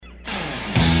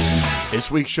This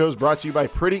week's show is brought to you by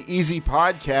Pretty Easy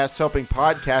Podcasts, helping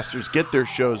podcasters get their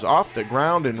shows off the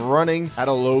ground and running at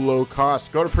a low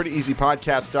cost. Go to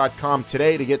prettyeasypodcast.com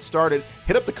today to get started.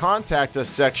 Hit up the Contact Us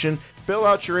section, fill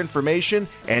out your information,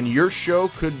 and your show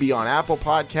could be on Apple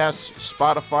Podcasts,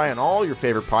 Spotify, and all your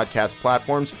favorite podcast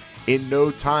platforms in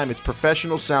no time. It's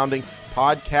professional sounding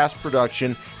podcast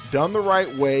production done the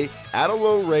right way at a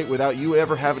low rate without you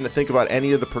ever having to think about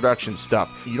any of the production stuff.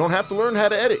 You don't have to learn how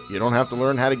to edit. You don't have to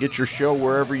learn how to get your show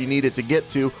wherever you need it to get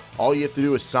to. All you have to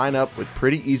do is sign up with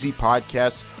Pretty Easy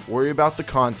Podcasts, worry about the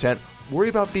content, worry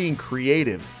about being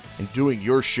creative and doing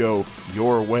your show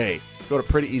your way. Go to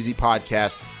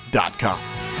prettyeasypodcast.com.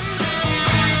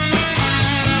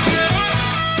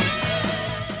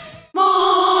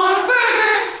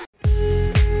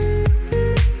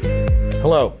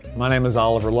 Hello, my name is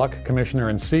Oliver Luck, Commissioner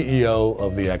and CEO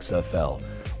of the XFL.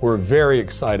 We're very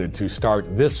excited to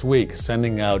start this week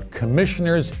sending out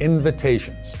commissioners'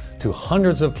 invitations to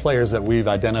hundreds of players that we've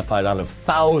identified out of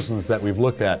thousands that we've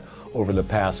looked at over the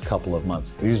past couple of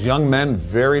months. These young men,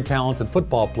 very talented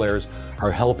football players, are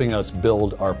helping us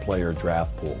build our player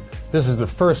draft pool. This is the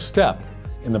first step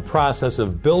in the process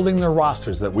of building the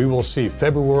rosters that we will see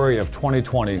February of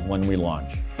 2020 when we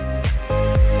launch.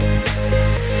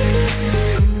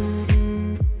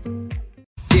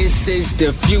 This is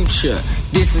the future.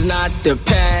 This is not the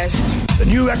past. The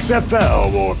new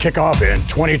XFL will kick off in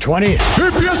 2020. If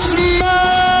you smell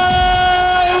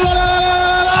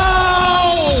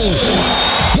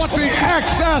what the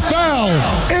XFL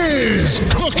is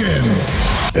cooking.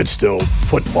 It's still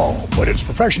football, but it's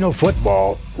professional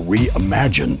football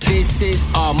reimagined. This is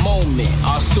our moment,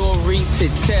 our story to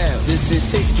tell. This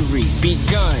is history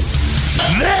begun.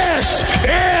 This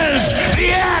is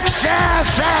the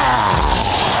XFL.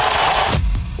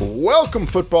 Welcome,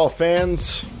 football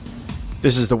fans.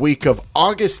 This is the week of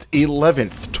August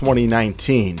 11th,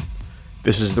 2019.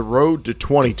 This is the road to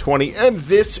 2020, and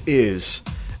this is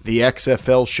the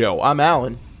XFL show. I'm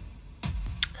Alan.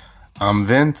 I'm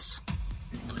Vince.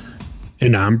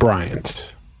 And I'm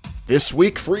Bryant. This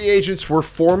week, free agents were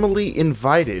formally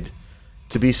invited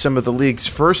to be some of the league's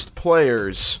first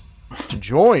players to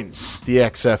join the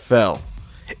XFL.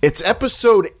 It's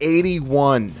episode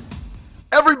 81.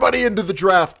 Everybody into the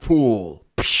draft pool.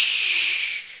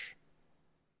 Psh.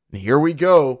 And here we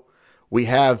go. We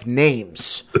have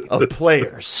names of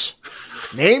players.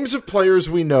 Names of players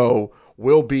we know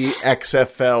will be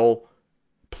XFL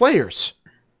players.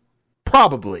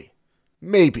 Probably.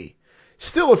 Maybe.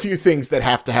 Still a few things that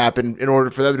have to happen in order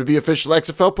for them to be official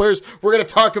XFL players. We're going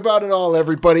to talk about it all,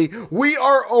 everybody. We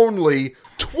are only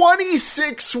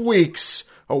 26 weeks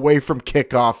away from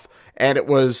kickoff, and it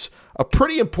was a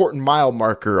pretty important mile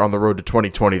marker on the road to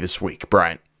 2020 this week,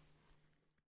 Brian.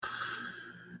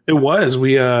 It was.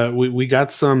 We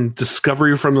got some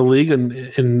discovery from the league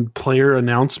and player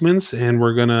announcements, and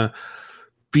we're gonna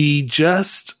be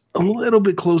just a little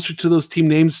bit closer to those team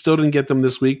names. Still didn't get them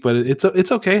this week, but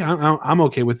it's okay. I'm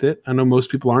okay with it. I know most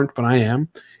people aren't, but I am.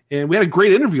 And we had a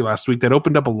great interview last week that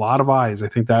opened up a lot of eyes. I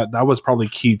think that was probably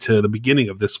key to the beginning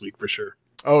of this week for sure.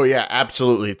 Oh, yeah,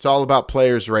 absolutely. It's all about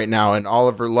players right now. And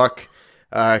Oliver Luck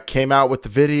came out with the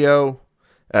video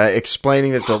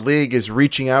explaining that the league is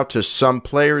reaching out to some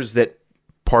players that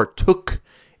partook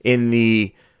in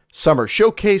the summer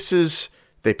showcases.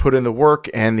 They put in the work,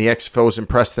 and the XFL was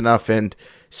impressed enough and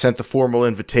sent the formal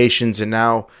invitations. And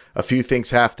now a few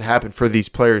things have to happen for these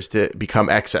players to become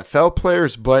XFL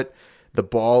players, but the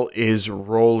ball is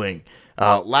rolling.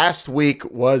 Last week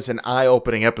was an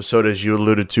eye-opening episode, as you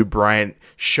alluded to, Brian.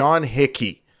 Sean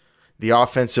Hickey, the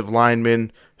offensive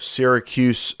lineman,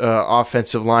 Syracuse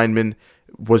offensive lineman,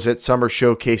 was at summer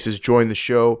showcases, joined the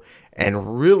show,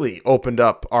 and really opened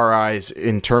up our eyes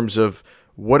in terms of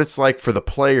what it's like for the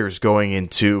players going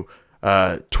into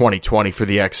 2020 for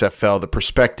the XFL, the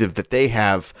perspective that they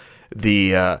have,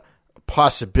 the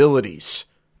possibilities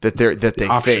that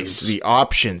they face, the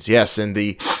options, yes, and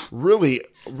the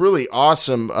really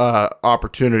awesome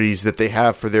opportunities that they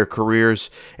have for their careers.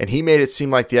 And he made it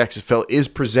seem like the XFL is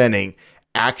presenting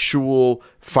actual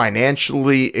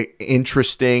financially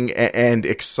interesting and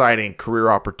exciting career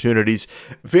opportunities.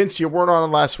 Vince, you weren't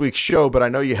on last week's show, but I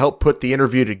know you helped put the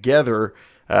interview together.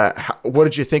 What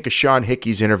did you think of Sean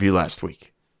Hickey's interview last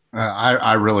week?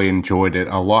 I really enjoyed it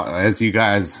a lot. As you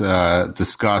guys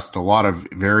discussed, a lot of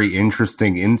very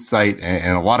interesting insight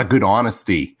and a lot of good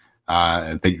honesty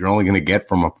that you're only going to get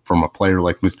from a player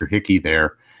like Mr. Hickey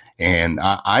there. And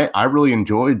I really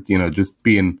enjoyed, just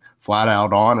being flat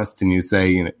out honest. And you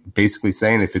say, basically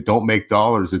saying if it don't make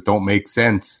dollars, it don't make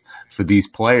sense for these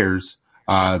players.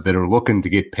 that are looking to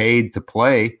get paid to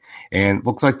play. And it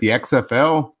looks like the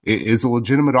XFL is a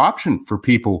legitimate option for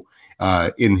people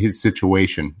in his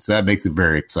situation. So that makes it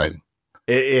very exciting.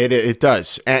 It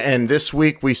does. And this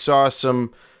week we saw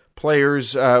some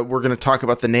players. We're going to talk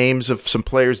about the names of some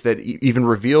players that even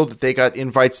revealed that they got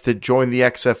invites to join the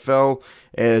XFL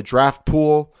draft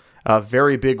pool.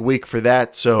 Very big week for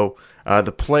that. So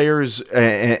the players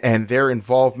and their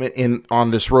involvement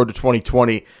on this road to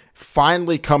 2020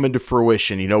 finally coming to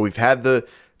fruition. You know, we've had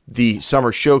the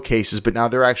summer showcases, but now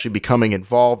they're actually becoming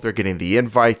involved. They're getting the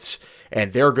invites,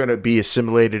 and they're going to be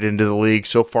assimilated into the league.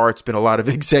 So far, it's been a lot of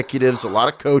executives, a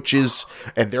lot of coaches,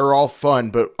 and they're all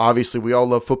fun. But obviously, we all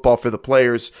love football for the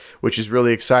players, which is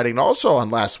really exciting. And also on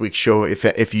last week's show,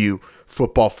 if you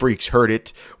football freaks heard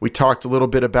it, we talked a little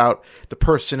bit about the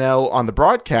personnel on the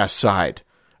broadcast side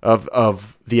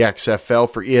of the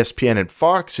XFL for ESPN and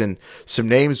Fox, and some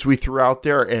names we threw out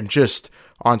there. And just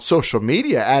on social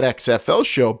media at XFL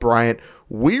Show, Bryant,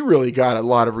 we really got a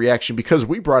lot of reaction because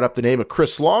we brought up the name of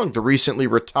Chris Long, the recently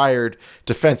retired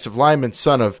defensive lineman,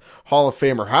 son of Hall of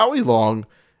Famer Howie Long,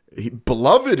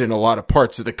 beloved in a lot of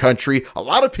parts of the country. A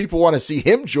lot of people want to see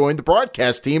him join the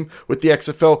broadcast team with the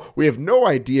XFL. We have no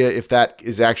idea if that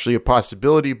is actually a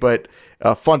possibility, but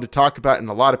fun to talk about, and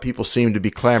a lot of people seem to be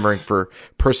clamoring for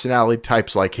personality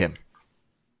types like him.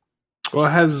 Well, it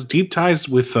has deep ties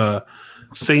with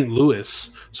St. Louis,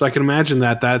 so I can imagine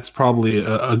that's probably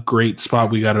a great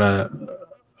spot. We got a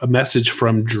message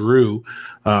from Drew,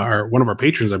 or one of our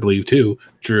patrons, I believe, too,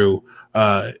 Drew,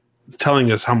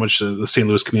 telling us how much the St.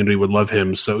 Louis community would love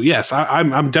him. So yes,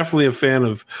 I'm definitely a fan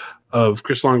of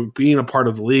Chris Long being a part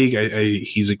of the league.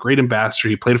 He's a great ambassador.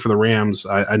 He played for the Rams.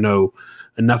 I know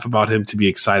enough about him to be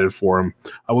excited for him.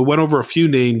 We went over a few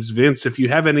names. Vince, if you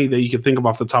have any that you can think of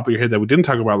off the top of your head that we didn't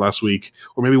talk about last week,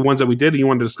 or maybe ones that we did and you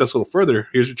wanted to discuss a little further,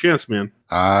 here's your chance, man.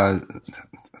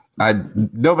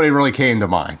 Nobody really came to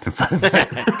mind.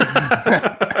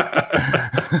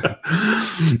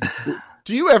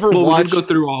 Do you ever watch? Go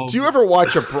through all. Do you ever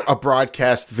watch a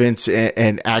broadcast, Vince,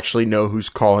 and actually know who's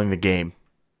calling the game?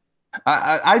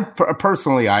 I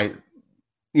personally,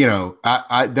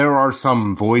 there are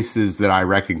some voices that I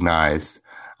recognize,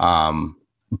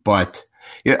 but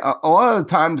a lot of the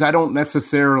times I don't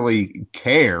necessarily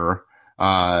care.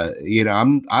 Maybe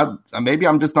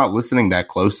I'm just not listening that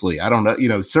closely. I don't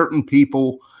know. Certain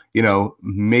people,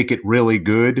 make it really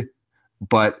good,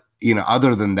 but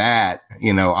other than that,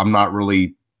 I'm not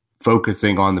really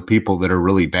focusing on the people that are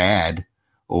really bad.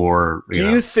 Or do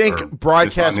you think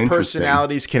broadcast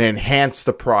personalities can enhance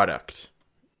the product?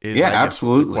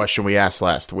 Absolutely. The question we asked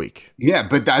last week. Yeah,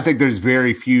 but I think there's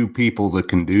very few people that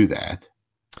can do that,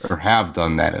 or have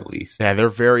done that at least. Yeah, they're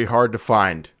very hard to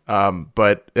find.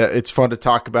 But it's fun to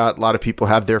talk about. A lot of people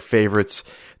have their favorites.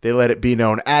 They let it be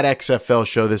known at XFL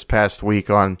Show this past week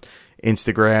on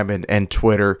Instagram and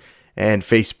Twitter and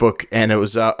Facebook, and it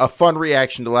was a fun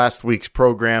reaction to last week's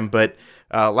program. But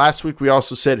last week we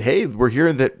also said, hey, we're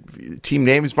hearing that team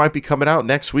names might be coming out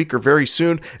next week or very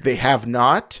soon. They have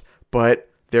not, but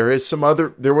there was some other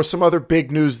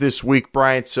big news this week,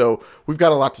 Bryant. So we've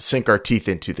got a lot to sink our teeth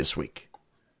into this week.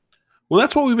 Well,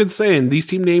 that's what we've been saying. These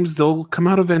team names, they'll come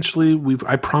out eventually.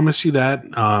 I promise you that.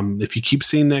 If you keep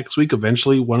saying next week,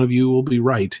 eventually one of you will be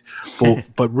right.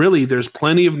 But really, there's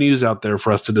plenty of news out there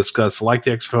for us to discuss. Like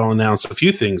the XFL announced a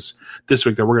few things this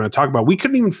week that we're going to talk about. We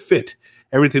couldn't even fit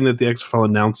everything that the XFL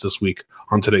announced this week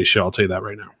on today's show. I'll tell you that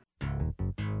right now.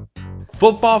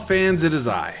 Football fans, it is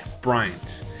I,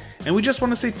 Bryant. And we just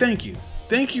want to say thank you.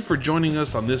 Thank you for joining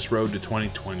us on this road to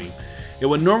 2020. In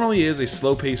what normally is a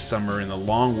slow-paced summer and the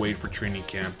long wait for training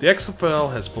camp, the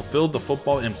XFL has fulfilled the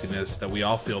football emptiness that we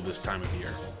all feel this time of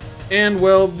year. And,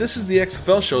 well, this is the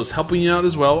XFL Show's helping you out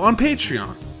as well on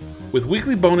Patreon. With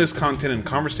weekly bonus content and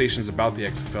conversations about the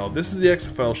XFL, This is the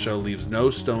XFL Show leaves no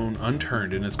stone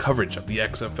unturned in its coverage of the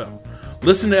XFL.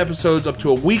 Listen to episodes up to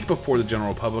a week before the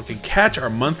general public and catch our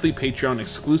monthly Patreon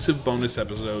exclusive bonus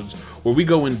episodes where we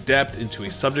go in depth into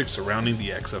a subject surrounding the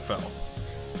XFL.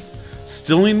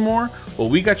 Still need more? Well,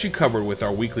 we got you covered with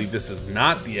our weekly This Is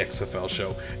Not the XFL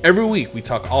Show. Every week, we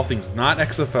talk all things not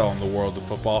XFL in the world of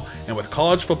football, and with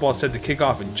college football set to kick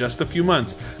off in just a few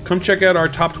months, come check out our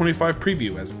Top 25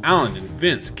 preview as Alan and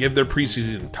Vince give their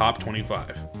preseason Top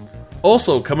 25.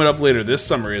 Also, coming up later this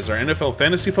summer is our NFL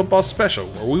Fantasy Football Special,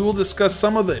 where we will discuss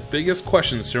some of the biggest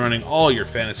questions surrounding all your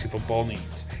fantasy football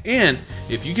needs. And,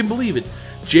 if you can believe it,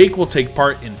 Jake will take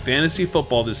part in fantasy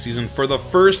football this season for the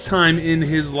first time in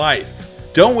his life.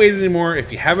 Don't wait anymore.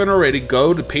 If you haven't already,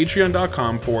 go to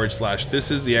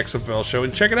patreon.com/This Is the XFL Show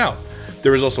and check it out.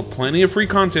 There is also plenty of free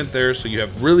content there, so you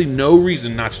have really no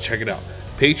reason not to check it out.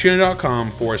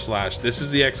 patreon.com/This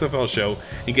Is the XFL Show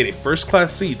and get a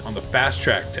first-class seat on the fast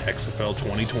track to XFL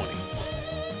 2020.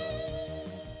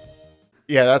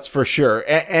 Yeah, that's for sure.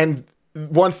 And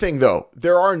one thing, though,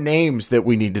 there are names that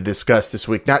we need to discuss this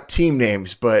week. Not team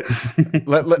names, but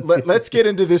let's get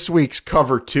into this week's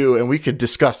cover 2, and we could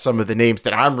discuss some of the names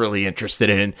that I'm really interested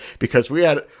in, because we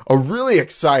had a really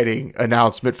exciting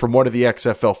announcement from one of the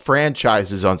XFL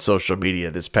franchises on social media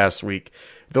this past week.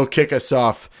 They'll kick us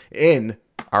off in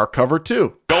our cover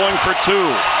 2. Going for 2.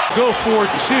 Go for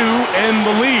 2 and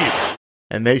the lead.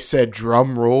 And they said,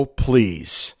 drum roll,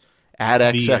 please, at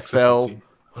XFL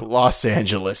Los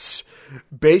Angeles.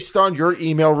 Based on your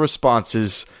email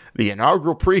responses, the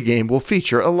inaugural pregame will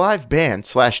feature a live band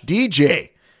 /DJ.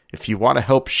 If you want to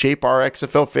help shape our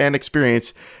XFL fan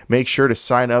experience, make sure to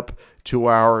sign up to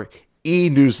our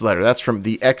e-newsletter. That's from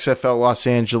the XFL Los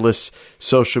Angeles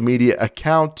social media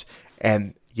account.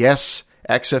 And yes,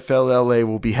 XFL LA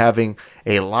will be having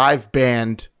a live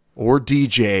band or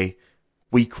DJ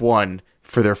week 1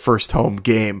 for their first home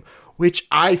game, which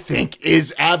I think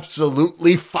is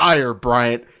absolutely fire,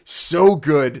 Bryant. So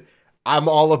good. I'm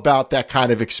all about that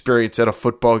kind of experience at a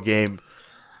football game.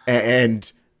 And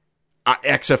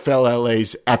XFL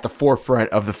LA's at the forefront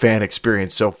of the fan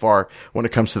experience so far when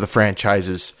it comes to the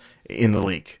franchises in the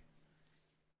league.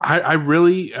 I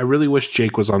really wish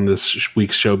Jake was on this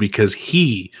week's show, because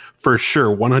he, for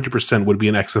sure, 100% would be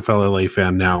an XFL LA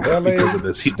fan now because of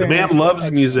this. The man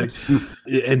loves music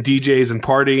and DJs and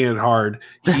partying it hard.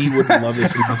 He would love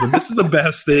this. This is the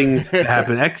best thing to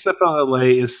happen. XFL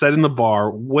LA is setting the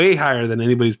bar way higher than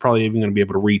anybody's probably even going to be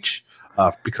able to reach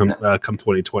come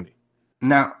 2020.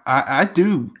 Now, I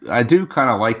do kind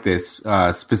of like this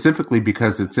specifically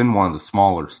because it's in one of the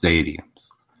smaller stadiums.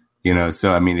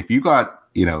 So I mean, if you got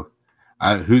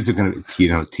who's it going to be?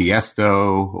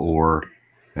 Tiesto or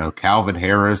Calvin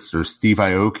Harris or Steve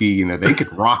Aoki. They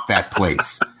could rock that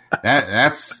place.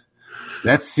 That's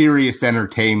serious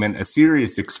entertainment, a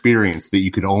serious experience that you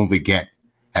could only get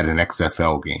at an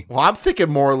XFL game. Well, I'm thinking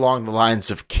more along the lines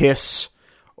of Kiss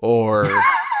or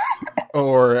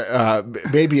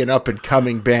maybe an up and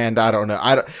coming band. I don't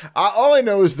know. All I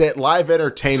know is that live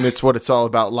entertainment's what it's all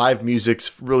about. Live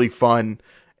music's really fun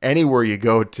anywhere you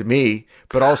go, to me,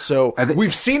 but also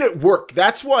we've seen it work.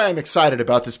 That's why I'm excited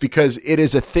about this, because it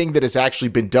is a thing that has actually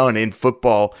been done in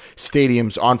football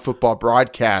stadiums on football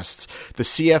broadcasts. The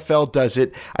CFL does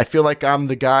it. I feel like I'm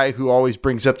the guy who always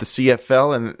brings up the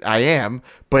CFL, and I am,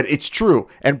 but it's true.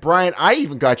 And Brian, I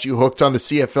even got you hooked on the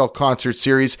CFL concert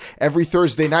series. Every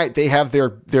Thursday night, they have their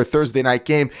Thursday night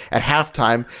game. At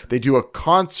halftime, they do a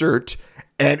concert,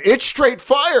 and it's straight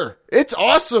fire. It's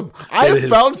awesome. I have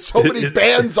found so many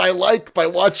bands I like by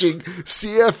watching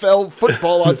CFL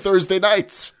football on Thursday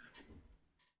nights.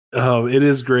 Oh, it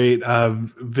is great.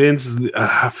 Vince,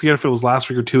 I forget if it was last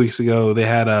week or 2 weeks ago, they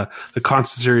had the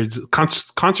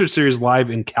concert series live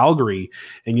in Calgary.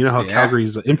 And you know how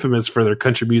Calgary's infamous for their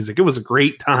country music. It was a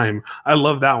great time. I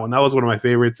love that one. That was one of my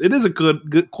favorites. It is a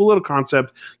good, cool little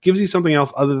concept. Gives you something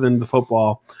else other than the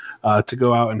football to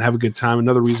go out and have a good time.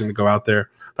 Another reason to go out there.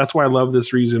 That's why I love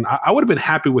this reason. I would have been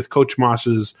happy with Coach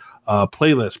Moss's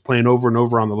playlist playing over and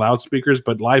over on the loudspeakers,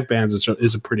 but live bands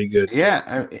is a pretty good.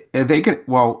 Yeah, they can.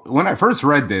 Well, when I first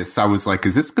read this, I was like,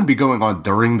 "Is this going to be going on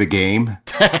during the game?" When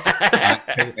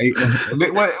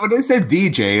they said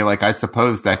DJ, like I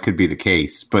suppose that could be the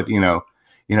case, but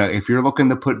if you're looking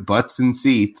to put butts in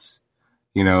seats,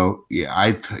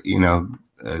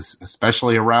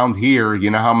 especially around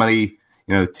here, how many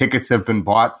tickets have been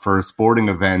bought for a sporting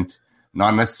event.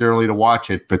 Not necessarily to watch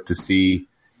it, but to see,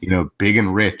 Big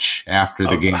and Rich after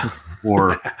the game,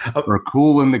 or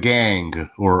Kool and the Gang,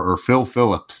 or Phil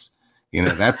Phillips.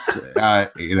 That's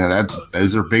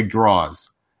those are big draws,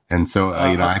 and so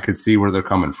I could see where they're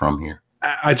coming from here.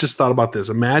 I just thought about this.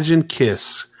 Imagine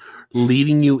Kiss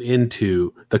leading you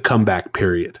into the comeback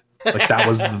period. Like that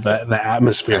was the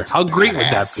atmosphere. How great would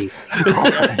that be?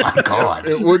 Oh my God.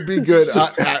 It would be good.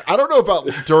 I don't know about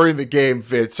during the game,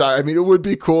 Vince. I mean, it would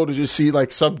be cool to just see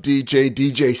like some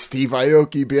DJ Steve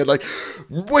Aoki being like,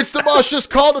 Winston Moss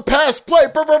just called a pass play.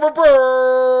 Brr, brr, brr,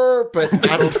 brr.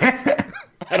 But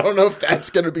I don't know if that's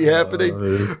going to be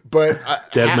happening. But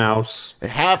Dead Mouse.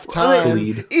 At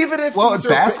halftime. Even if at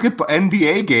basketball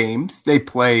NBA games, they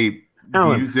play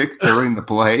music during the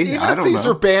play. Even if these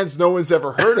are bands no one's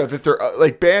ever heard of, if they're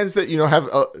like bands that have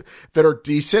that are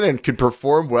decent and can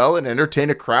perform well and entertain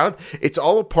a crowd, it's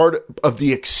all a part of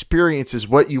the experience. Is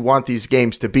what you want these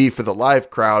games to be for the live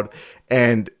crowd.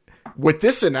 And with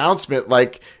this announcement,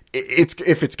 like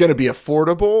if it's going to be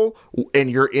affordable and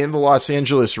you're in the Los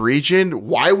Angeles region,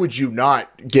 why would you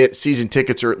not get season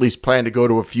tickets or at least plan to go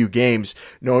to a few games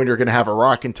knowing you're going to have a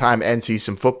rocking time and see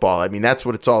some football? I mean, that's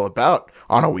what it's all about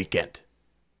on a weekend.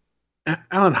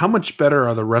 Alan, how much better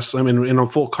are the wrestling? I mean,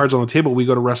 full cards on the table, we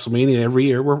go to WrestleMania every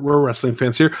year. We're wrestling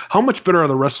fans here. How much better are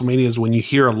the WrestleManias when you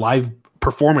hear a live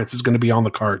performance is going to be on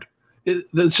the card? It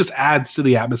just adds to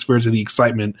the atmosphere, to the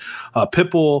excitement.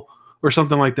 Pitbull or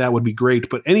something like that would be great,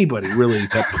 but anybody really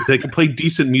that can play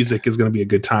decent music is going to be a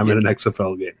good time in an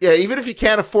XFL game. Yeah, even if you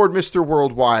can't afford Mr.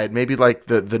 Worldwide, maybe like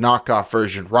the knockoff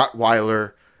version,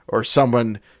 Rottweiler or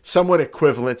someone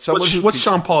equivalent. What's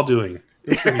Sean Paul doing?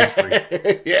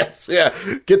 Yes, yeah.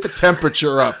 Get the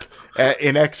temperature up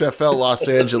in XFL Los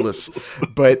Angeles.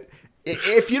 But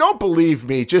if you don't believe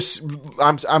me,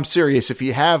 I'm serious. If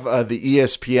you have the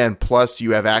ESPN Plus,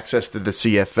 you have access to the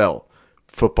CFL,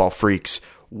 Football Freaks.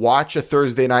 Watch a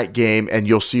Thursday night game, and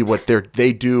you'll see what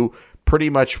they do. Pretty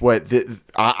much what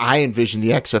I envision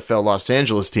the XFL Los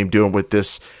Angeles team doing with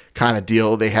this kind of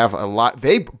deal. They have a lot.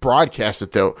 They broadcast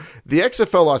it though. The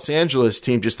XFL Los Angeles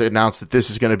team just announced that this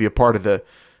is going to be a part of the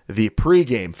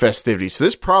pregame festivities. So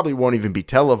this probably won't even be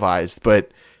televised.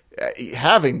 But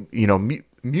having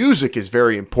music is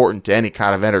very important to any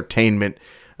kind of entertainment.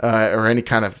 Or any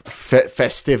kind of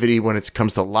festivity when it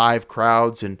comes to live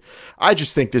crowds. And I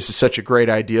just think this is such a great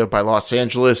idea by Los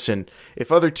Angeles. And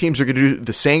if other teams are going to do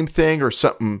the same thing or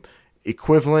something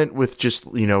equivalent with just,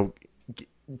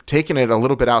 taking it a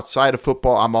little bit outside of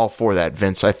football, I'm all for that,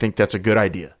 Vince. I think that's a good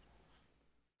idea.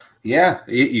 Yeah,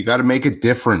 you got to make it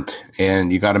different,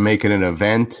 and you got to make it an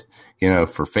event,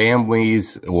 for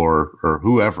families or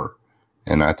whoever.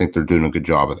 And I think they're doing a good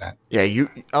job of that. Yeah, you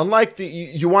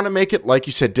want to make it, like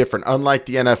you said, different. Unlike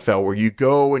the NFL, where you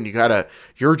go and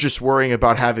you're just worrying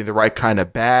about having the right kind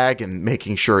of bag and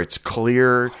making sure it's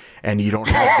clear, and you don't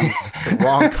have the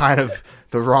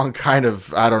wrong kind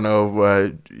of I don't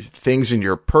know things in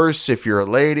your purse if you're a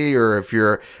lady, or if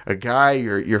you're a guy,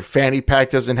 your fanny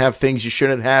pack doesn't have things you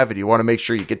shouldn't have, and you want to make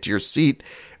sure you get to your seat.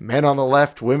 Men on the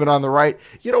left, women on the right.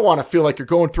 You don't want to feel like you're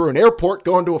going through an airport,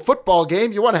 going to a football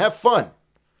game. You want to have fun.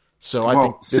 So I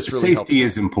think this really helps. Safety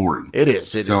is important. It is.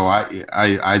 So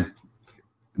I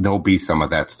there'll be some of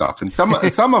that stuff, and some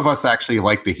of us actually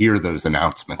like to hear those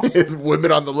announcements.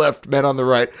 Women on the left, men on the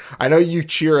right. I know you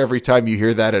cheer every time you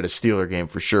hear that at a Steeler game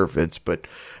for sure, Vince. But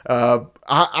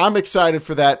I'm excited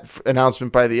for that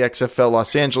announcement by the XFL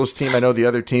Los Angeles team. I know the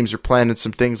other teams are planning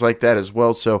some things like that as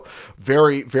well. So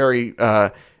very, very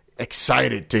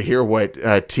excited to hear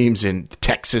what teams in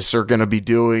Texas are going to be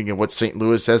doing and what St.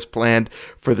 Louis has planned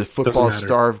for the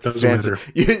football-starved fans.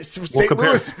 St.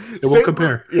 Louis, it won't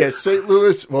compare. Yeah, St.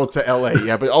 Louis, well, to LA,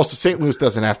 yeah, but also St. Louis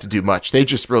doesn't have to do much. They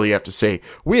just really have to say,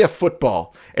 we have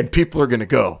football, and people are going to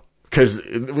go, because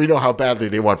we know how badly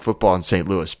they want football in St.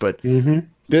 Louis. But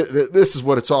this is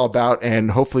what it's all about, and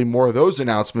hopefully more of those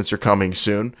announcements are coming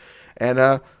soon.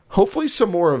 And hopefully some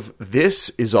more of this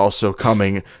is also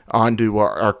coming onto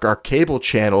our cable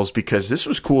channels, because this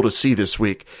was cool to see this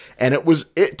week. And it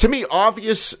was, to me,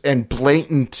 obvious and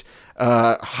blatant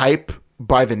hype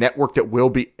by the network that will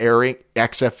be airing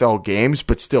XFL games,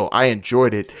 but still, I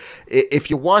enjoyed it. If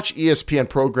you watch ESPN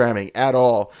programming at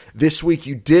all, this week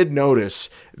you did notice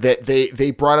that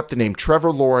they brought up the name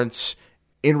Trevor Lawrence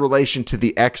in relation to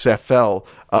the XFL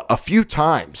a few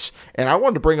times. And I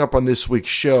wanted to bring up on this week's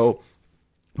show,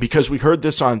 because we heard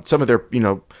this on some of their,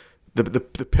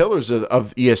 the pillars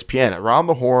of ESPN, Around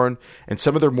the Horn, and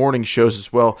some of their morning shows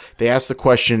as well. They asked the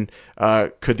question,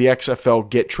 could the XFL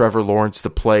get Trevor Lawrence to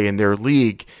play in their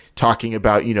league, talking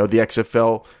about, the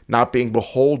XFL not being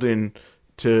beholden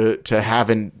to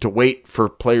having to wait for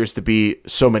players to be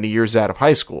so many years out of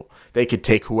high school. They could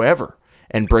take whoever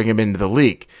and bring him into the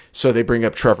league. So they bring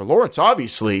up Trevor Lawrence,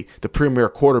 obviously the premier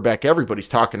quarterback everybody's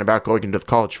talking about going into the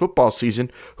college football season,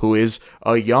 who is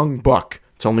a young buck.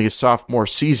 It's only a sophomore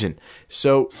season.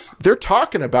 So they're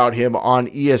talking about him on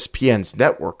ESPN's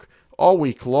network all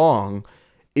week long.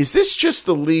 Is this just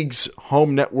the league's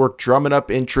home network drumming up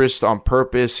interest on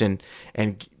purpose and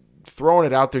throwing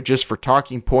it out there just for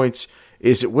talking points?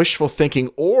 Is it wishful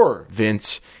thinking? Or,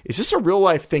 Vince, is this a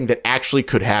real-life thing that actually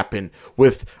could happen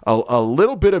with a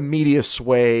little bit of media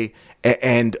sway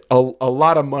and a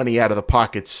lot of money out of the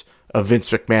pockets of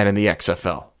Vince McMahon and the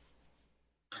XFL?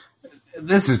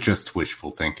 This is just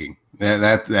wishful thinking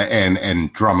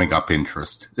and drumming up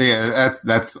interest. Yeah,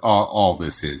 that's all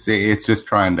this is. It's just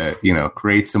trying to,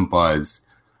 create some buzz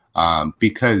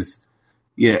because,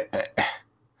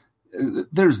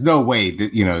 there's no way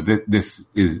that that this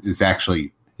is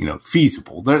actually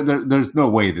feasible. There's no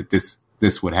way that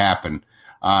this would happen.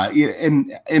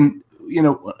 And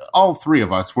all three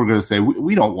of us, we're going to say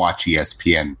we don't watch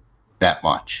ESPN that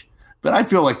much, but I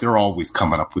feel like they're always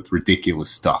coming up with ridiculous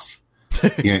stuff.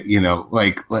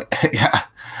 Like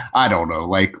I don't know,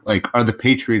 like are the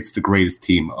Patriots the greatest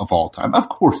team of all time? Of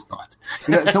course not.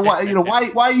 So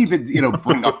why even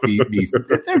bring up these?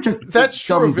 They're just that's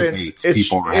true, Vince.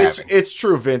 It's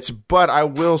true, Vince. But I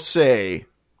will say,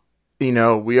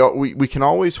 we can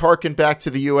always harken back to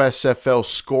the USFL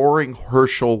scoring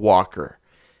Herschel Walker.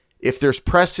 If there's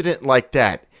precedent like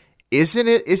that,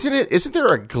 isn't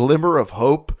there a glimmer of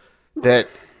hope that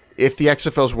if the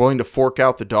XFL is willing to fork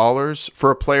out the dollars for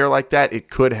a player like that, it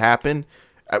could happen?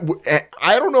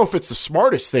 I don't know if it's the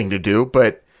smartest thing to do,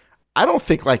 but I don't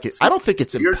think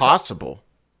it's impossible.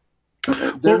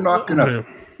 They're not going to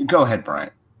go ahead,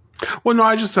 Brian. Well, no,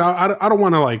 I don't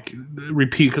want to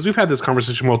repeat, because we've had this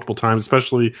conversation multiple times,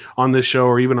 especially on this show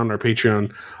or even on our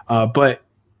Patreon. But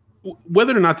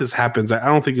whether or not this happens, I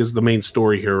don't think is the main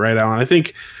story here, right, Alan? I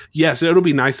think, yes, it'll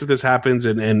be nice if this happens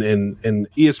and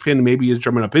ESPN maybe is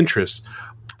drumming up interest.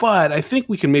 But I think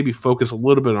we can maybe focus a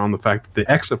little bit on the fact that the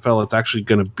XFL is actually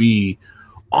going to be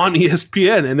on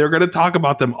ESPN, and they're going to talk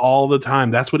about them all the time.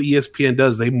 That's what ESPN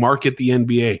does. They market the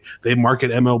NBA, they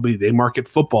market MLB, they market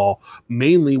football,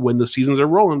 mainly when the seasons are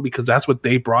rolling, because that's what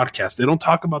they broadcast. They don't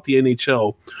talk about the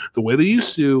NHL the way they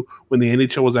used to when the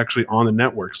NHL was actually on the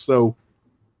network. So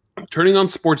turning on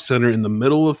SportsCenter in the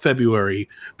middle of February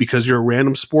because you're a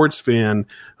random sports fan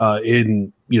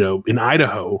in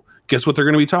Idaho, guess what they're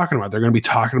going to be talking about? They're going to be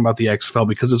talking about the XFL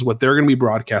because it's what they're going to be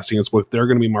broadcasting. It's what they're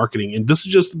going to be marketing. And this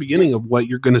is just the beginning of what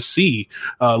you're going to see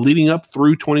leading up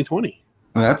through 2020.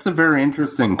 That's a very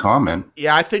interesting comment.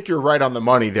 Yeah, I think you're right on the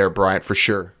money there, Bryant, for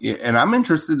sure. Yeah, and I'm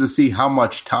interested to see how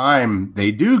much time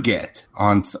they do get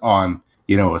on a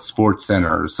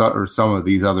SportsCenter or some of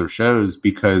these other shows,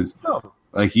 because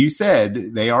like you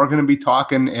said, they are going to be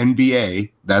talking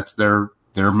NBA. That's their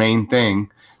main thing.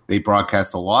 They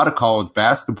broadcast a lot of college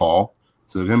basketball,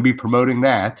 so they're going to be promoting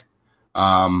that.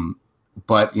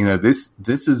 But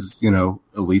this is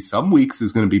at least some weeks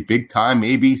is going to be big time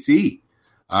ABC.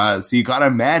 So you got to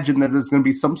imagine that there's going to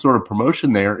be some sort of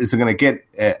promotion there. Is it going to get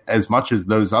as much as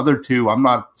those other two? I'm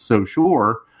not so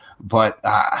sure, but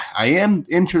I am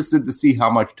interested to see how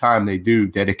much time they do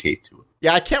dedicate to it.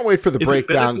 Yeah, I can't wait for the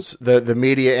breakdowns, the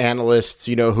media analysts,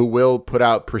 who will put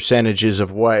out percentages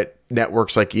of what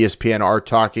networks like ESPN are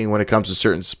talking when it comes to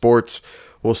certain sports.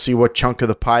 We'll see what chunk of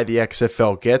the pie the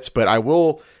XFL gets, but I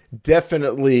will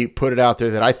definitely put it out there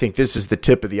that I think this is the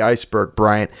tip of the iceberg,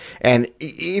 Bryant. And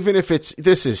even if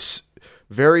this is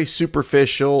very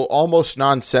superficial, almost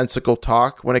nonsensical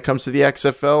talk when it comes to the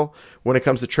XFL, when it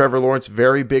comes to Trevor Lawrence,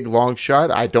 very big long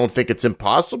shot. I don't think it's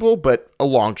impossible, but a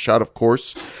long shot, of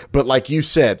course. But like you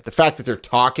said, the fact that they're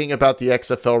talking about the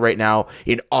XFL right now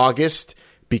in August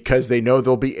because they know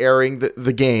they'll be airing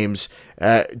the games,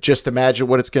 just imagine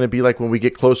what it's going to be like when we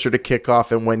get closer to kickoff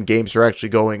and when games are actually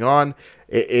going on.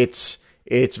 It's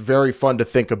very fun to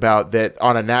think about that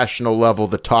on a national level,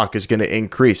 the talk is going to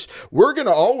increase. We're going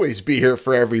to always be here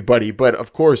for everybody, but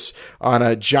of course, on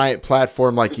a giant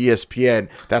platform like ESPN,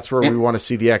 that's where we want to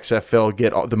see the XFL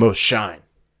get the most shine.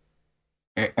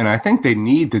 And I think they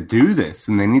need to do this,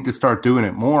 and they need to start doing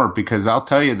it more, because I'll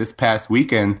tell you, this past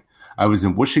weekend, I was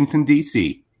in Washington,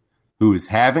 D.C., who is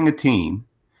having a team,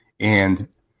 and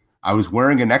I was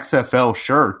wearing an XFL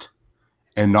shirt,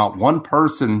 and not one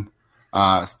person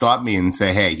stop me and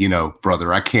say, hey,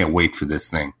 brother, I can't wait for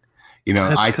this thing.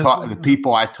 The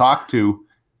people I talked to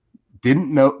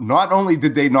didn't know. Not only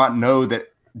did they not know that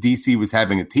DC was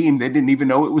having a team, they didn't even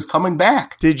know it was coming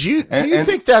back. Do you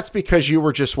think that's because you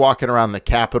were just walking around the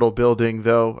Capitol building,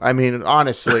 though? I mean,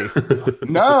 honestly.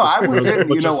 No, I was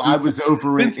I was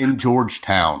over in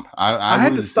Georgetown. I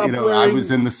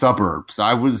was in the suburbs.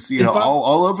 I was,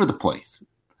 all over the place.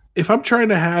 If I'm trying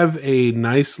to have a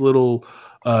nice little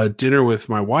dinner with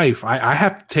my wife, I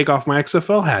have to take off my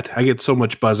XFL hat. I get so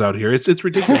much buzz out here. It's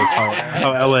ridiculous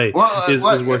how LA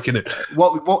is working it.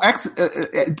 Well,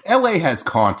 LA has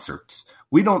concerts.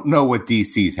 We don't know what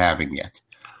DC's having yet.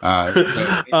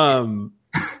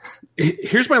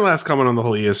 Here's my last comment on the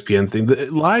whole ESPN thing. The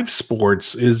live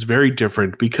sports is very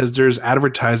different because there's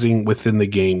advertising within the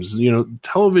games.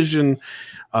 Television,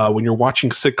 when you're watching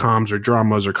sitcoms or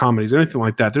dramas or comedies, anything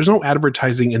like that, there's no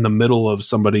advertising in the middle of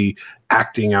somebody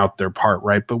acting out their part,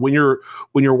 right? But when you're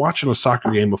watching a soccer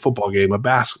game, a football game, a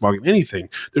basketball game, anything,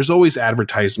 there's always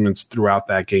advertisements throughout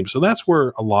that game. So that's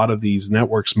where a lot of these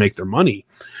networks make their money.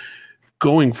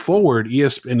 Going forward,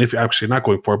 ESPN, if actually not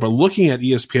going forward, but looking at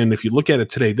ESPN, if you look at it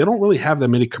today, they don't really have that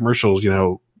many commercials,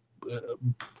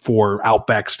 for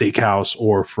Outback Steakhouse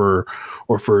or for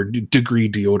Degree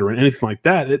deodorant, anything like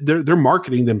that. They're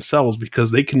marketing themselves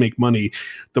because they can make money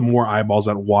the more eyeballs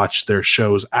that watch their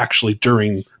shows actually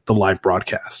during the live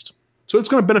broadcast. So it's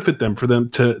going to benefit them for them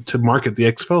to market the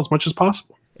XFL as much as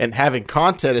possible. And having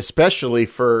content, especially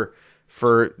for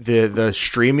the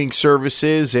streaming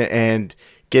services and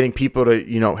getting people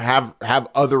to, have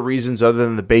other reasons other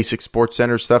than the basic Sports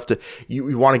Center stuff.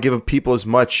 You want to give people as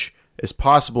much as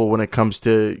possible when it comes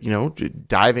to,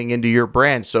 diving into your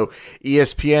brand. So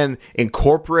ESPN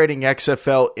incorporating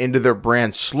XFL into their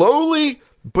brand slowly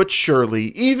but surely,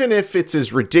 even if it's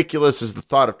as ridiculous as the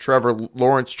thought of Trevor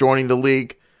Lawrence joining the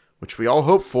league, which we all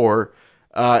hope for,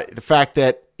 the fact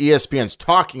that ESPN's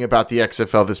talking about the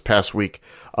XFL this past week,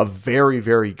 a very,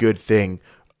 very good thing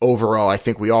overall. I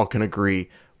think we all can agree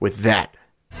with that.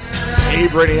 Hey,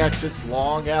 Brainiacs, it's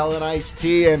Long Island Iced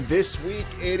Tea, and this week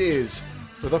it is,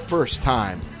 for the first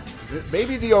time,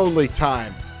 maybe the only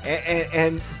time,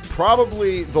 and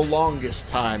probably the longest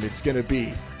time it's going to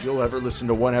be you'll ever listen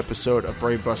to one episode of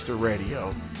Brainbuster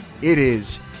Radio. It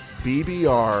is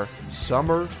BBR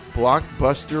Summer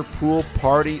Blockbuster Pool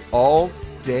Party all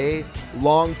day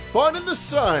long. Fun in the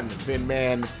sun, Vin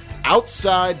Man.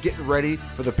 Outside getting ready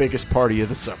for the biggest party of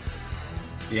the summer.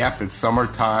 Yep, it's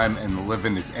summertime and the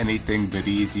living is anything but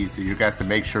easy, so you got to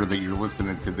make sure that you're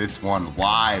listening to this one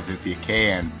live if you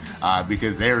can,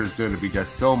 because there is going to be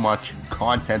just so much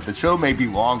content. The show may be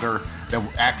longer than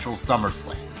actual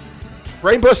SummerSlam.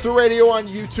 Brainbuster Radio on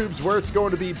YouTube's where it's going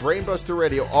to be. Brainbuster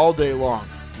Radio all day long.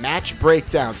 Match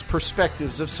breakdowns,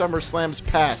 perspectives of SummerSlam's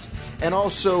past, and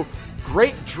also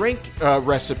great drink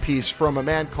recipes from a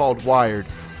man called Wired,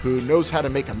 who knows how to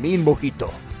make a mean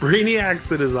mojito.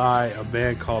 Brainiacs, it is I, a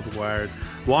man called Wired.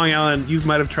 Long Island, you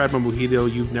might have tried my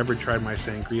mojito. You've never tried my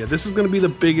sangria. This is going to be the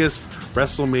biggest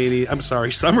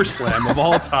SummerSlam of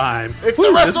all time. It's the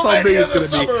WrestleMania of the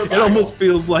summer. It almost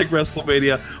feels like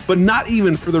WrestleMania, but not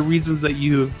even for the reasons that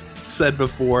you've said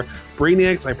before.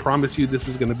 Brainiacs, I promise you this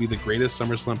is going to be the greatest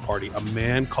SummerSlam party. A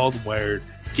man called Wired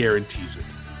guarantees it.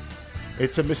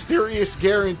 It's a mysterious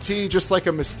guarantee, just like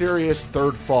a mysterious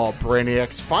third fall,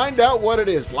 Brainiacs. Find out what it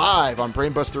is live on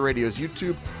Brainbuster Radio's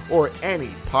YouTube or any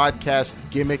podcast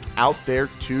gimmick out there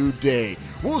today.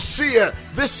 We'll see you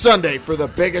this Sunday for the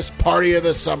biggest party of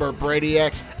the summer,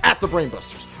 Brainiacs, at the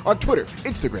Brainbusters on Twitter,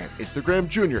 Instagram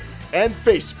Junior, and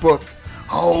Facebook.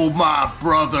 Oh, my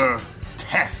brother,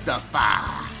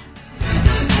 testify.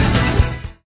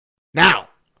 Now,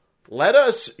 let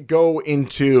us go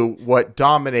into what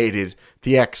dominated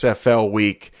the XFL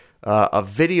week. A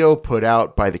video put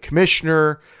out by the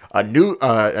commissioner, a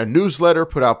newsletter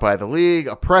put out by the league,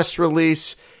 a press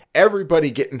release,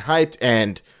 everybody getting hyped,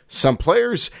 and some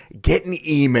players getting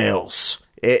emails.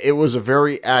 It was a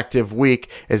very active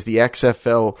week as the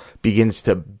XFL begins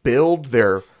to build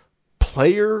their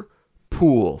player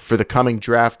pool for the coming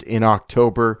draft in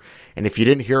October. And if you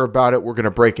didn't hear about it, we're going to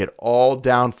break it all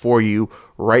down for you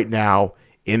right now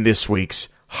in this week's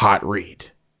Hot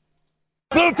Read.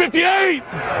 Blue 58!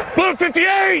 Blue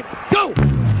 58! Go!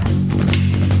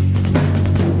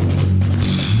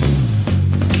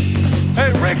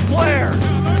 Hey, Ric Flair!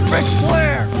 Ric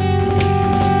Flair!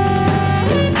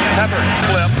 Pepper,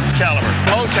 Flip, Caliber.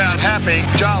 Motown, Happy,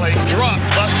 Jolly, Drunk,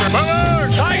 Buster,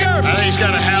 Boomer, Tiger! I think he's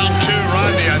got a hound too,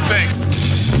 Rodney, I think.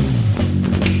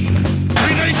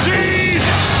 B-19!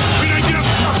 B-19 is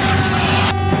fucking!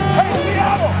 Hey,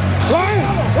 Seattle! Lion!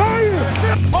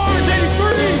 Orange 83!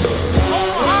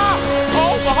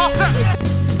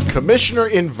 Commissioner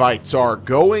invites are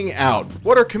going out.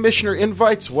 What are commissioner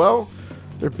invites? Well,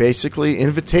 they're basically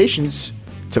invitations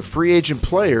to free agent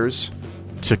players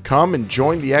to come and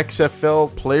join the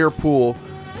XFL player pool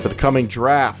for the coming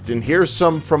draft. And here's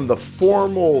some from the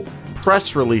formal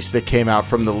press release that came out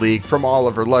from the league from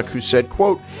Oliver Luck, who said,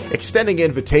 quote, "Extending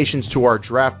invitations to our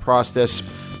draft process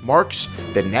marks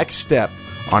the next step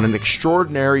on an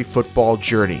extraordinary football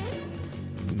journey.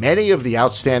 Many of the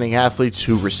outstanding athletes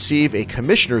who receive a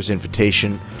commissioner's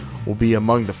invitation will be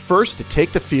among the first to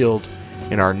take the field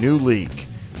in our new league,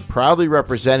 proudly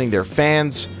representing their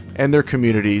fans and their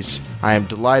communities. I am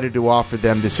delighted to offer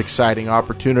them this exciting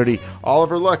opportunity."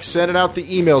 Oliver Luck sending out the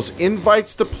emails,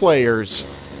 invites the players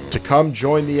to come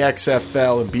join the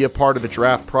XFL and be a part of the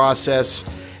draft process.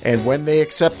 And when they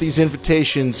accept these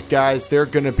invitations, guys, they're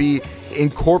going to be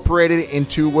incorporated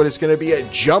into what is going to be a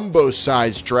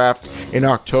jumbo-sized draft in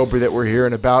October that we're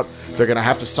hearing about. They're going to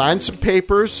have to sign some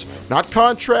papers, not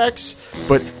contracts,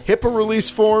 but HIPAA release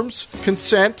forms,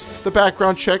 consent, the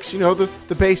background checks,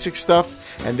 the basic stuff.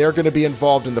 And they're going to be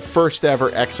involved in the first ever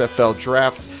XFL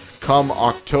draft come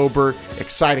October.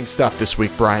 Exciting stuff this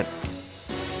week, Bryant.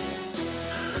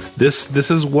 This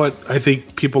is what I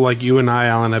think people like you and I,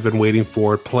 Alan, have been waiting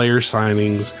for. Player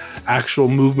signings, actual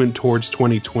movement towards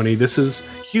 2020. This is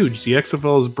huge. The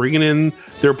XFL is bringing in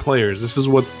their players. This is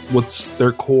what's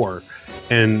their core.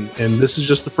 And this is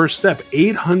just the first step.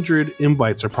 800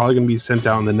 invites are probably going to be sent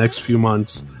out in the next few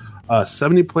months.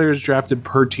 70 players drafted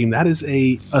per team. That is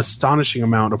a astonishing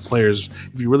amount of players.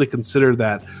 If you really consider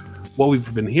that what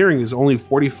we've been hearing is only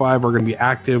 45 are going to be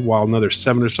active, while another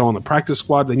 7 or so on the practice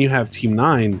squad. Then you have Team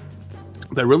 9.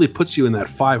 That really puts you in that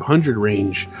 500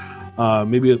 range,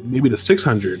 maybe to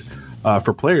 600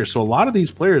 for players. So a lot of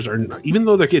these players are, even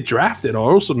though they get drafted,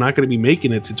 are also not going to be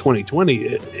making it to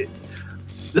 2020.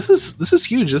 This is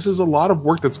huge. This is a lot of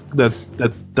work. That's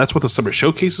what the summer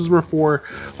showcases were for.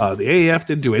 The AAF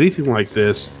didn't do anything like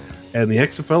this, and the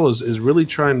XFL is really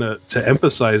trying to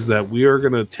emphasize that we are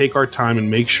going to take our time and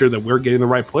make sure that we're getting the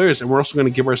right players, and we're also going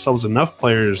to give ourselves enough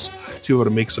players to be able to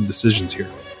make some decisions here.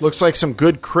 Looks like some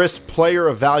good, crisp player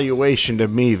evaluation to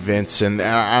me, Vince, and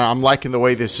I'm liking the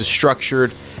way this is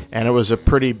structured, and it was a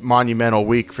pretty monumental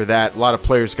week for that. A lot of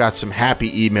players got some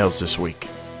happy emails this week.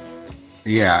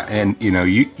 Yeah, and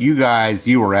you guys,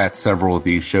 you were at several of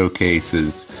these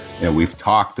showcases, and we've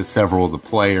talked to several of the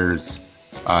players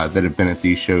that have been at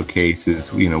these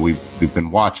showcases. We've been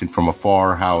watching from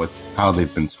afar how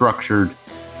they've been structured,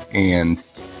 and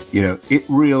it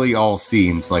really all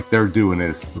seems like they're doing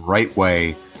this the right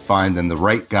way, finding the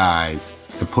right guys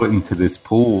to put into this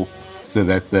pool, so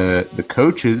that the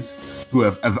coaches who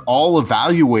have all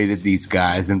evaluated these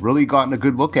guys and really gotten a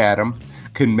good look at them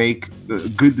can make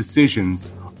good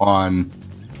decisions on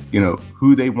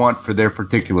who they want for their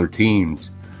particular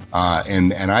teams.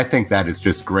 And I think that is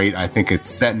just great. I think it's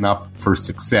setting up for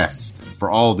success for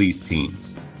all these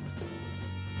teams.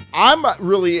 I'm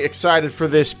really excited for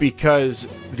this because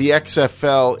the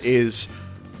XFL is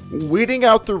weeding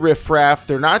out the riffraff.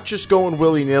 They're not just going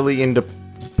willy-nilly into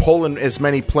pulling as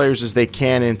many players as they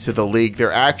can into the league.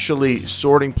 They're actually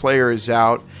sorting players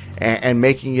out and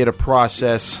making it a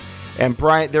process. And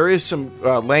Bryant, there is some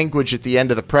language at the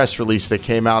end of the press release that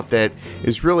came out that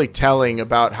is really telling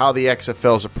about how the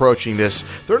XFL is approaching this.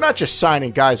 They're not just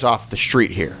signing guys off the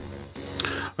street here.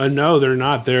 No, they're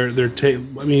not.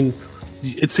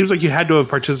 It seems like you had to have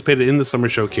participated in the summer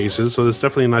showcases, so it's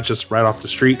definitely not just right off the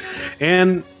street.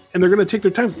 And they're going to take their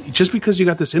time. Just because you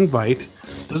got this invite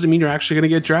doesn't mean you're actually going to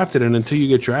get drafted. And until you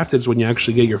get drafted is when you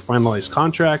actually get your finalized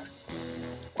contract.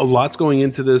 A lot's going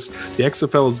into this. The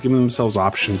XFL is giving themselves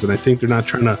options, and I think they're not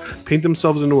trying to paint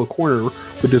themselves into a corner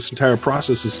with this entire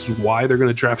process. This is why they're going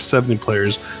to draft 70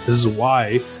 players. This is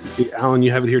why, Alan,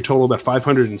 you have it here total about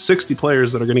 560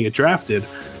 players that are going to get drafted.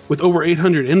 With over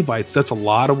 800 invites, that's a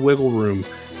lot of wiggle room,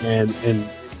 and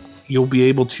you'll be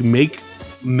able to make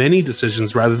many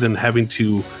decisions rather than having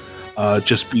to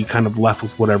just be kind of left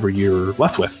with whatever you're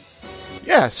left with.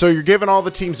 Yeah, so you're giving all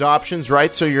the teams options,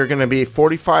 right? So you're going to be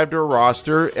 45 to a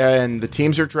roster, and the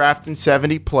teams are drafting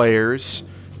 70 players.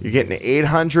 You're getting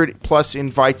 800 plus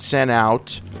invites sent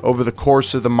out over the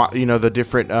course of the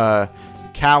different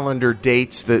calendar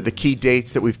dates, the key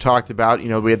dates that we've talked about.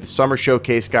 We had the summer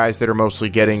showcase guys that are mostly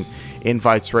getting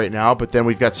invites right now, but then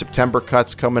we've got September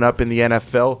cuts coming up in the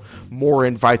NFL. More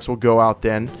invites will go out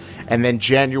then. And then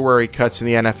January cuts in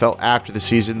the NFL after the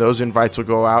season. Those invites will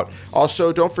go out.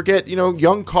 Also, don't forget,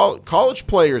 young college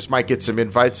players might get some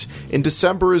invites in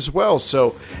December as well.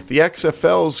 So the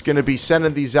XFL is going to be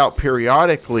sending these out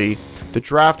periodically. The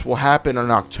draft will happen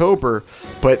in October,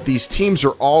 but these teams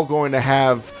are all going to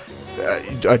have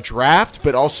a draft,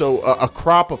 but also a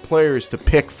crop of players to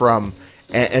pick from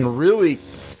and really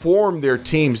form their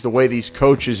teams the way these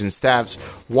coaches and staffs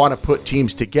want to put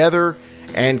teams together.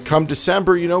 And come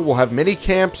December, we'll have mini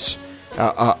camps,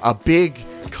 a big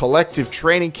collective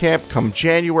training camp come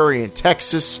January in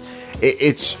Texas.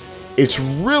 It's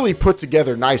really put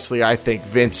together nicely, I think,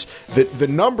 Vince. The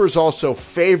numbers also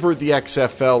favor the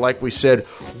XFL, like we said,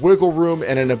 wiggle room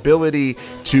and an ability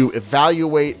to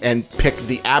evaluate and pick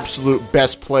the absolute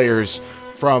best players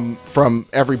from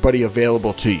everybody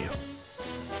available to you.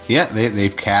 Yeah,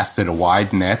 they've casted a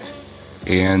wide net,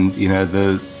 and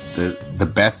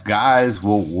the best guys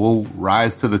will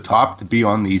rise to the top to be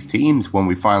on these teams when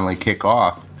we finally kick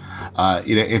off.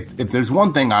 If there's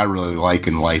one thing I really like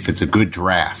in life, it's a good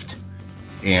draft.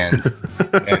 And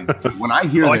when I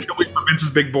hear I can't wait for Vince's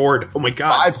big board. Oh my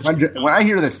god! When I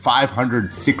hear that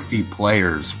 560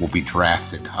 players will be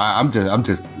drafted, I'm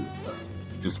just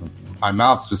my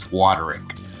mouth's just watering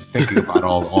thinking about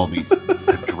all these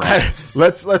drafts.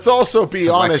 Let's also be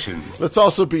honest. Let's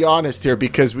also be honest here,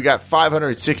 because we got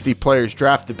 560 players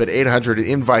drafted, but 800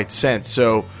 invites sent.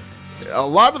 So a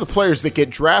lot of the players that get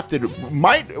drafted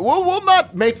will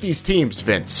not make these teams,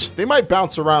 Vince. They might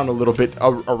bounce around a little bit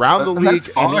around the league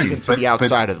and even to the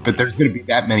outside of the league. But there's going to be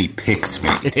that many picks,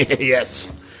 man.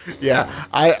 Yes. Yeah.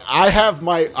 I have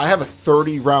a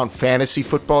 30-round fantasy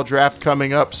football draft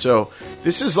coming up, so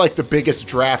this is like the biggest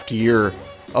draft year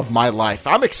of my life.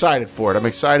 I'm excited for it. I'm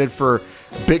excited for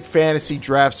big fantasy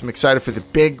drafts. I'm excited for the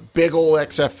big old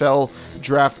XFL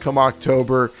draft come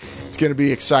October. It's going to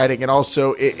be exciting, and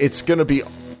also it's going to be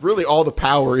really all the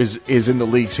power is in the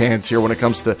league's hands here when it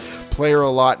comes to player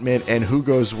allotment and who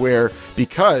goes where,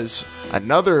 because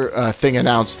another thing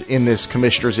announced in this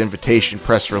commissioner's invitation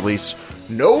press release,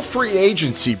 no free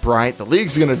agency, Bryant. The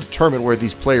league's going to determine where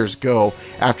these players go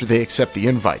after they accept the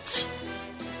invites.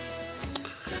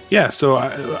 Yeah, so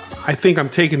I think I'm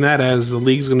taking that as the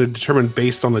league's going to determine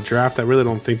based on the draft. I really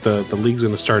don't think the league's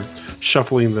going to start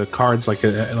shuffling the cards like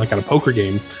at a poker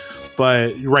game.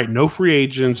 But you're right, no free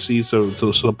agency. So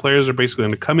the players are basically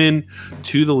going to come in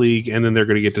to the league, and then they're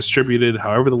going to get distributed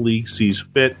however the league sees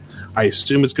fit. I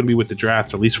assume it's going to be with the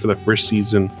draft, at least for the first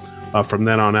season. From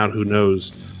then on out, who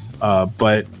knows?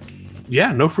 But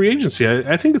yeah, no free agency.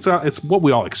 I think it's what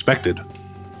we all expected.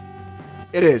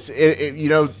 It is.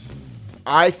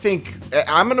 I think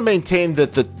I'm going to maintain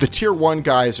that the tier 1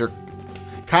 guys are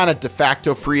kind of de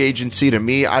facto free agency to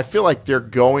me. I feel like they're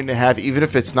going to have, even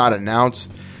if it's not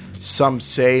announced, some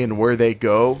say in where they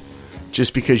go,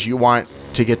 just because you want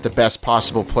to get the best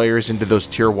possible players into those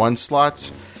tier 1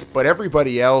 slots. But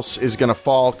everybody else is going to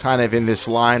fall kind of in this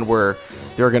line where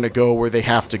they're going to go where they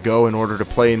have to go in order to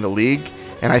play in the league.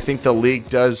 And I think the league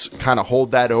does kind of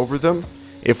hold that over them.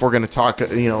 If we're going to talk,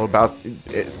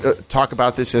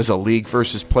 about this as a league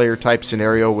versus player type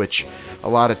scenario, which a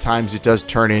lot of times it does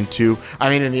turn into.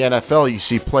 I mean, in the NFL, you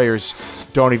see players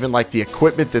don't even like the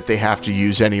equipment that they have to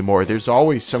use anymore. There's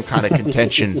always some kind of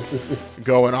contention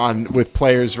going on with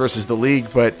players versus the league.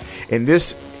 But in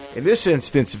this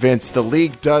instance, Vince, the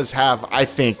league does have, I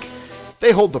think,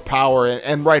 they hold the power,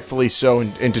 and rightfully so,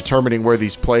 in determining where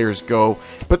these players go.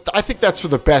 But I think that's for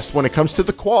the best when it comes to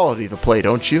the quality of the play,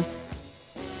 don't you?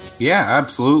 Yeah,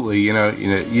 absolutely. You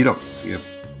don't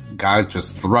guys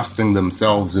just thrusting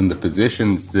themselves into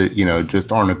positions that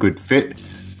just aren't a good fit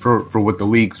for what the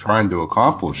league's trying to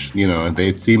accomplish.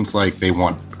 It seems like they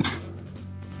want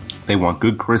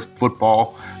good, crisp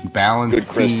football,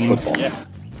 balanced teams,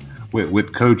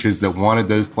 with coaches that wanted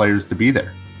those players to be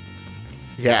there.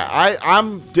 Yeah,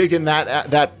 I'm digging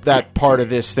that part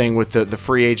of this thing with the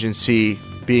free agency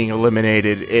being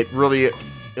eliminated. It really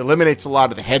eliminates a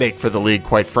lot of the headache for the league,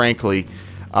 quite frankly.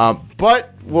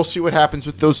 But we'll see what happens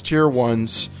with those tier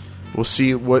 1s. We'll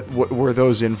see where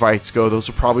those invites go. Those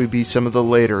will probably be some of the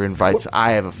later invites,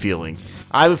 I have a feeling.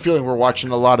 We're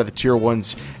watching a lot of the tier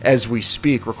 1s as we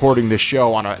speak, recording this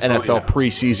show on an NFL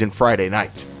preseason Friday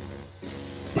night.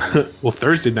 Well,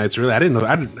 Thursday nights, really. I didn't know.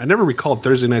 I never recalled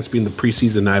Thursday nights being the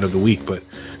preseason night of the week, but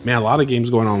man, a lot of games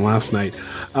going on last night.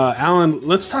 Alan,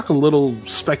 let's talk a little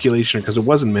speculation because it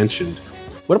wasn't mentioned.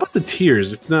 What about the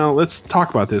tiers? Now, let's talk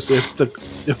about this.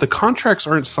 If the contracts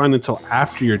aren't signed until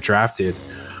after you're drafted,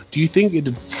 do you think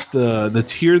the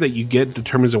tier that you get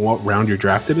determines in what round you're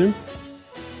drafted in?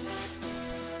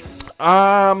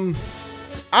 I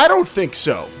don't think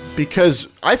so, because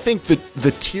I think that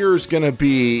the tier is going to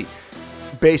be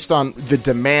based on the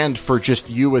demand for just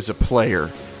you as a player,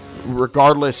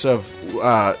 regardless of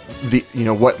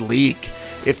what league.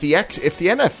 If the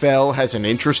NFL has an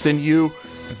interest in you,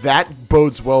 that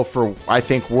bodes well for, I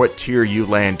think, what tier you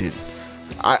landed.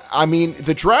 I mean,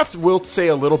 the draft will say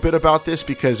a little bit about this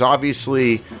because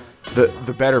obviously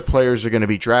the better players are going to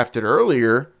be drafted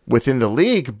earlier within the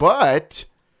league, but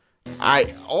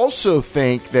I also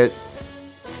think that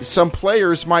some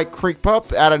players might creep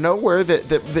up out of nowhere that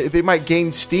they might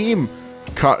gain steam,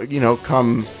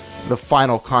 come the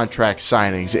final contract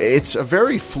signings. It's a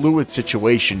very fluid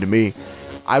situation to me.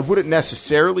 I wouldn't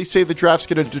necessarily say the draft's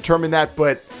going to determine that,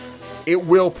 but it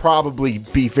will probably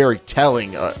be very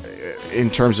telling in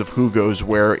terms of who goes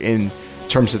where in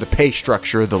terms of the pay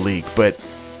structure of the league. But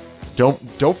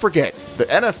don't forget, the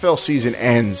NFL season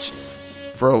ends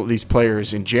for these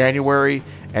players in January,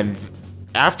 and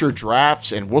after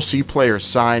drafts, and we'll see players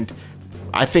signed.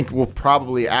 I think we'll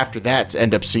probably, after that,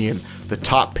 end up seeing the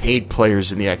top paid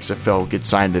players in the XFL get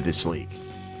signed to this league.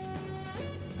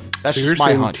 That's so just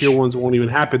my hunch. Tier 1s won't even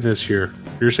happen this year.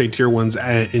 You're saying tier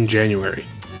 1s in January.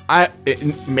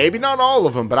 Maybe not all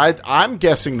of them, but I'm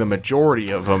guessing the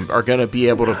majority of them are going to be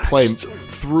able to play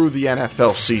through the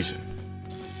NFL season.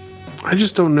 I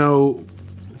just don't know.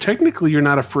 Technically, you're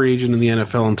not a free agent in the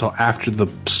NFL until after the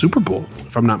Super Bowl,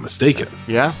 if I'm not mistaken.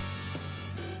 Yeah.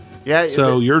 Yeah.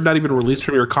 So you're not even released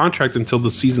from your contract until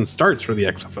the season starts for the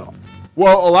XFL.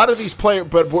 Well, a lot of these players,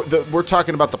 but we're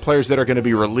talking about the players that are going to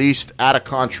be released out of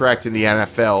contract in the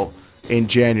NFL in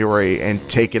January and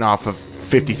taken off of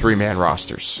 53-man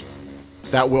rosters.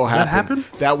 That will happen.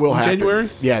 That will happen. January?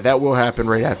 Yeah, that will happen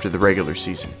right after the regular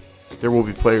season. There will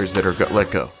be players that are let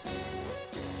go.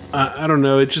 I don't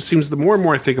know. It just seems the more and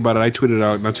more I think about it, I tweeted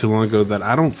out not too long ago that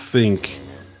I don't think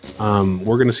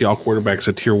we're going to see all quarterbacks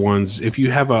at tier ones. If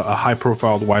you have a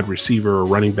high-profile wide receiver or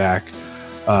running back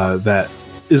that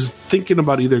is thinking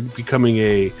about either becoming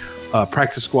a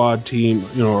practice squad team,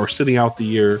 or sitting out the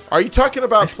year. Are you talking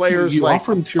about players like?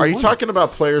 Are you 1? talking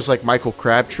about players like Michael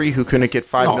Crabtree who couldn't get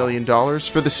 $5 million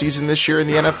for the season this year in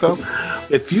the NFL?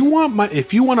 If you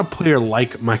want a player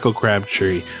like Michael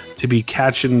Crabtree to be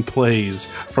catching plays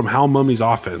from Hal Mummy's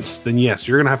offense, then yes,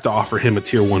 you're going to have to offer him a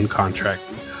tier 1 contract.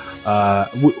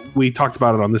 We talked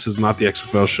about it on This Is Not the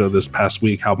XFL show this past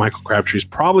week, how Michael Crabtree is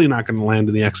probably not going to land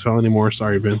in the XFL anymore.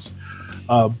 Sorry, Vince.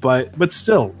 But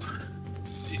still,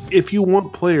 if you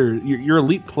want players, your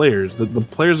elite players, the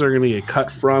players are going to get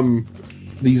cut from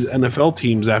these NFL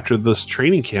teams after this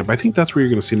training camp. I think that's where you're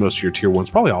going to see most of your tier ones,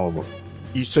 probably all of them.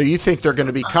 So you think they're going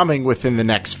to be coming within the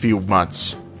next few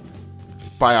months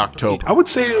by October? I would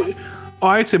say,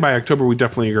 I'd say by October we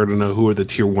definitely are going to know who are the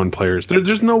tier 1 players.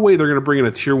 There's no way they're going to bring in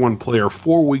a tier 1 player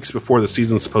 4 weeks before the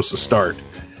season's supposed to start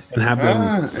and have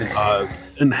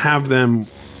them.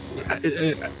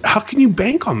 How can you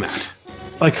bank on that?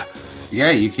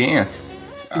 Yeah, you can't.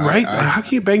 Right? How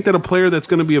can you bank that a player that's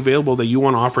going to be available that you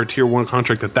want to offer a tier 1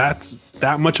 contract that's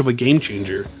that much of a game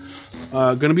changer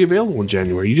going to be available in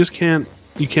January? You just can't.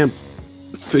 You can't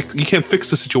fix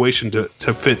the situation to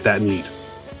fit that need.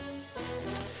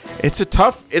 It's a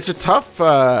tough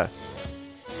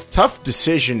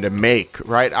decision to make,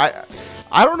 right?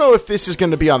 I don't know if this is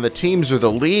going to be on the teams or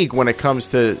the league when it comes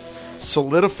to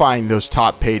solidifying those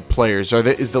top paid players.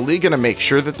 Is the league going to make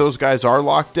sure that those guys are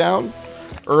locked down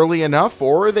early enough,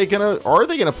 or are they going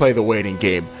to play the waiting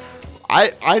game?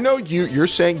 I know you're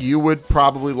saying you would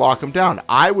probably lock them down.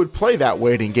 I would play that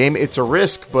waiting game. It's a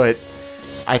risk, but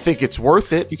I think it's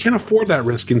worth it. You can't afford that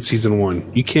risk in season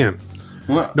 1. You can't.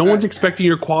 Well, no one's expecting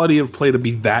your quality of play to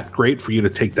be that great for you to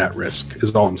take that risk,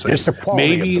 is all I'm saying. It's the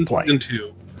quality maybe of the play. In season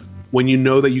 2, when you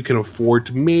know that you can afford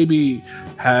to maybe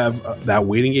have that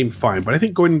waiting game, fine. But I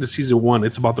think going into season 1,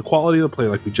 it's about the quality of the play,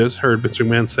 like we just heard Vince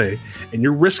McMahon say, and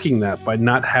you're risking that by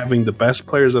not having the best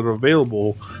players that are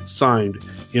available signed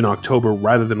in October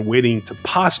rather than waiting to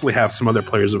possibly have some other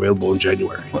players available in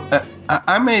January. Well,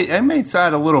 I may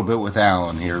side a little bit with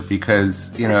Alan here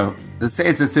because, let's say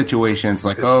it's a situation, it's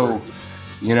like,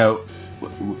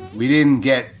 we didn't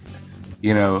get,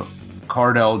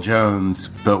 Cardell Jones,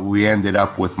 but we ended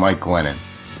up with Mike Glennon.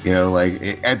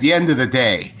 At the end of the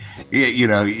day,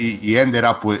 you ended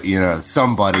up with,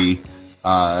 somebody,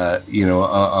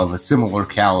 of a similar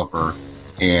caliber,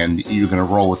 and you're going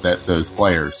to roll with those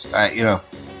players.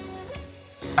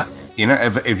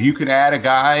 If you could add a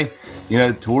guy,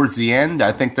 towards the end,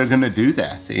 I think they're going to do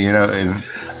that. And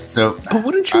so. But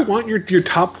wouldn't you want your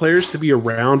top players to be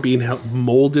around, being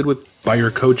molded by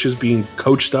your coaches, being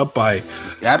coached up by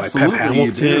Pep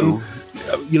Hamilton?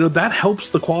 That helps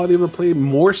the quality of the play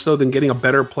more so than getting a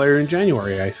better player in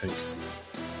January, I think.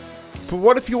 But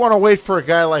what if you want to wait for a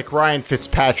guy like Ryan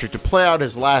Fitzpatrick to play out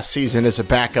his last season as a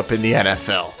backup in the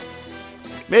NFL?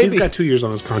 Maybe he's got 2 years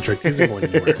on his contract. He's going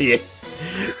anywhere. Yeah.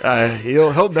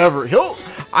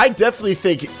 I definitely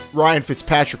think Ryan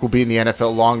Fitzpatrick will be in the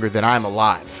NFL longer than I'm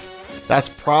alive. That's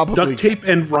probably duct tape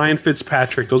and Ryan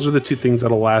Fitzpatrick. Those are the two things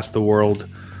that'll last the world,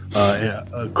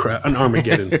 an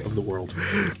Armageddon of the world.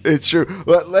 It's true.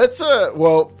 Let's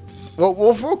well,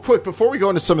 real quick before we go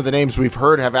into some of the names we've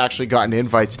heard have actually gotten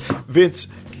invites. Vince,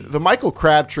 the Michael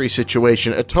Crabtree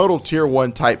situation, a total tier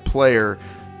 1 type player,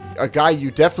 a guy you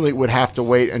definitely would have to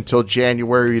wait until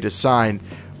January to sign.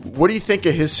 What do you think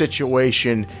of his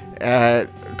situation?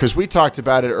 Because we talked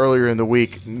about it earlier in the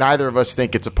week. Neither of us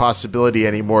think it's a possibility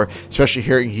anymore, especially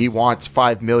hearing he wants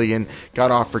 $5 million,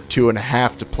 got offered $2.5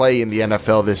 million to play in the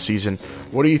NFL this season.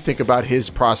 What do you think about his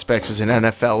prospects as an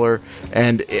NFLer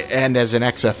and as an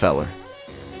XFLer?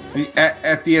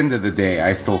 At the end of the day,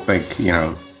 I still think,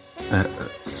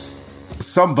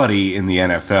 somebody in the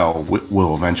NFL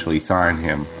will eventually sign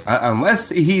him. Unless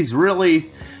he's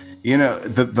really...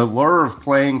 the lure of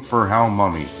playing for Hal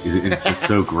Mummy is just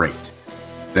so great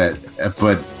but at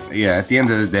the end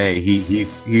of the day,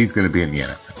 he's going to be in the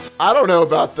NFL. I don't know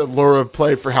about the lure of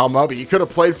play for Hal Mummy. He could have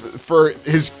played for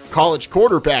his college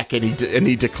quarterback and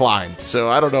he declined. So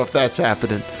I don't know if that's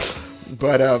happening.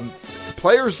 But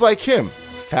players like him,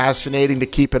 fascinating to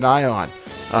keep an eye on.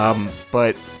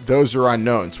 But those are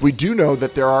unknowns. We do know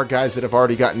that there are guys that have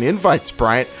already gotten invites,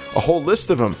 Bryant, a whole list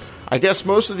of them. I guess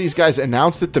most of these guys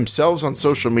announced it themselves on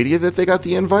social media that they got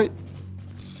the invite.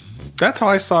 That's how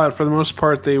I saw it. For the most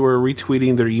part, they were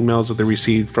retweeting their emails that they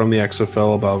received from the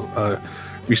XFL about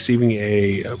receiving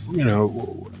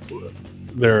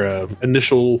their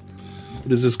initial,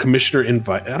 what is this, commissioner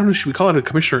invite? I don't know, should we call it a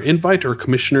commissioner invite or a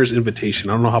commissioner's invitation?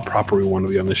 I don't know how proper we want to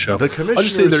be on this show. I'll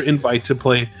just say their invite to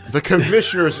play. The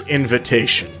commissioner's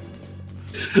invitation.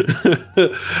 But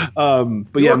you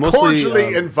yeah, are mostly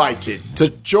cordially invited to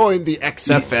join the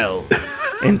XFL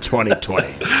in 2020.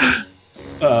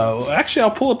 Actually, I'll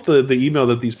pull up the email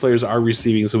that these players are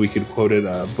receiving so we can quote it.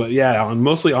 But yeah,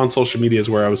 mostly on social media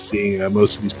is where I was seeing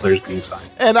most of these players being signed.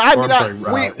 And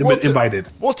we'll invited.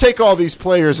 We'll take all these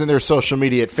players and their social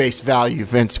media at face value,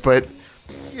 Vince, but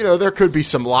there could be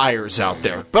some liars out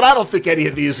there. But I don't think any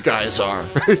of these guys are.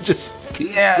 Just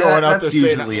going out there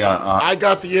saying, I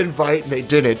got the invite and they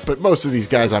didn't. But most of these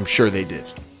guys, I'm sure they did.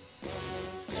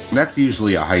 That's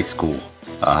usually a high school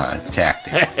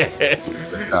tactic.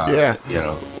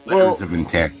 Letters of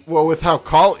intent. Well, with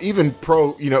how even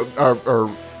pro,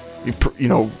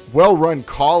 well-run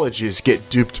colleges get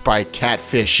duped by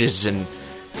catfishes and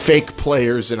fake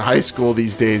players in high school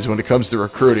these days when it comes to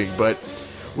recruiting. But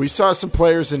we saw some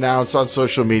players announce on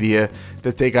social media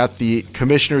that they got the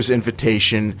commissioner's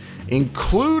invitation,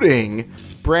 including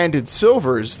Brandon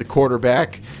Silvers, the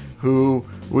quarterback, who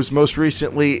was most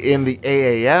recently in the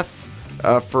AAF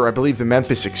for, I believe, the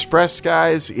Memphis Express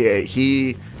guys.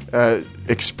 He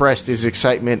expressed his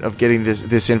excitement of getting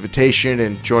this invitation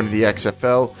and joining the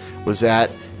XFL, was at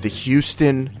the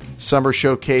Houston Summer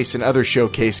Showcase, and other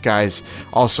showcase guys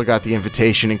also got the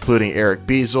invitation, including Eric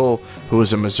Beasel, who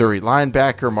was a Missouri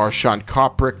linebacker, Marshawn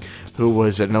Koprick, who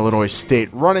was an Illinois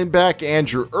State running back,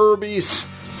 Andrew Urbies,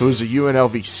 who's a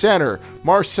UNLV center,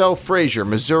 Marcel Frazier,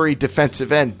 Missouri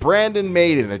defensive end, Brandon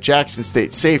Maiden, a Jackson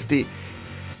State safety,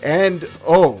 and,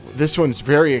 this one's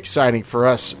very exciting for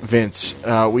us, Vince.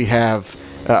 We have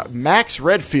Max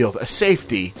Redfield, a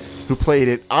safety, who played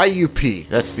at IUP.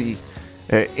 That's the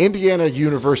Indiana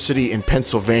University in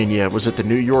Pennsylvania, was at the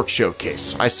New York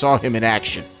Showcase. I saw him in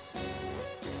action.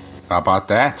 How about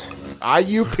that?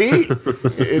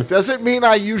 IUP. It doesn't mean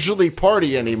I usually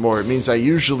party anymore. It means I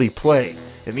usually play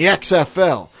in the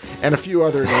XFL. And a few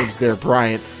other names there,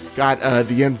 Bryant. Got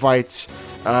the invites,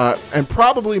 and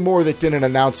probably more that didn't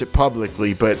announce it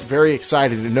publicly, but very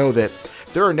excited to know that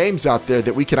there are names out there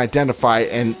that we can identify,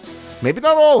 and maybe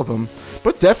not all of them,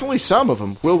 but definitely some of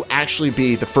them will actually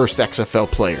be the first XFL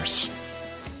players.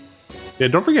 Yeah,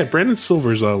 don't forget, Brandon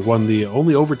Silvers won the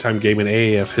only overtime game in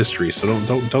AAF history, so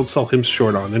don't sell him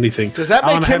short on anything. Does that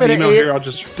make him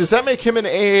Does that make him an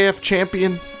AAF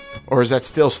champion, or is that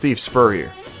still Steve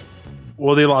Spurrier?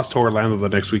 Well, they lost to Orlando the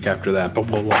next week after that,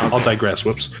 but I'll digress.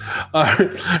 Whoops. All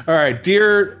right.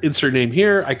 Dear insert name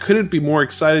here, I couldn't be more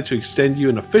excited to extend you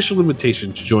an official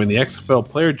invitation to join the XFL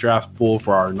player draft pool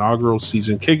for our inaugural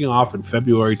season kicking off in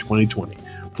February 2020.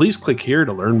 Please click here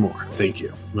to learn more. Thank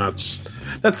you. That's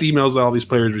the emails that all these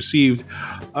players received.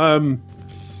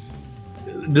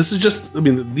 This is just,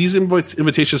 these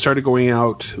invitations started going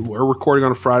out. We're recording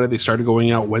on a Friday. They started going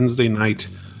out Wednesday night.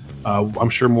 I'm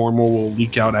sure more and more will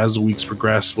leak out as the weeks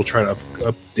progress. We'll try to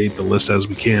update the list as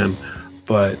we can,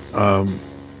 but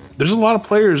there's a lot of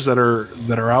players that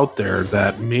are out there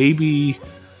that maybe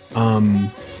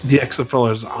the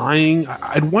XFL is eyeing.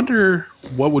 I'd wonder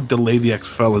what would delay the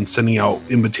XFL in sending out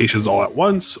invitations all at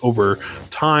once over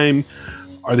time.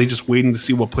 Are they just waiting to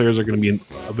see what players are going to be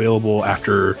available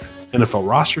after NFL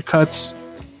roster cuts?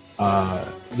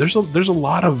 There's a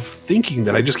lot of thinking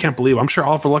that I just can't believe. I'm sure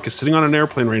Oliver Luck is sitting on an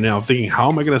airplane right now thinking,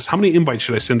 how many invites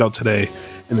should I send out today?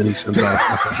 And then he sends out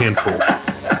a handful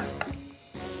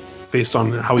based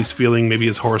on how he's feeling, maybe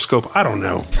his horoscope. I don't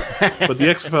know. But the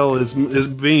XFL is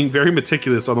being very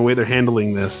meticulous on the way they're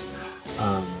handling this.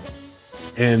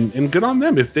 And good on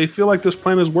them. If they feel like this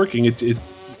plan is working, I'm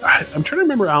trying to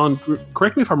remember, Alan,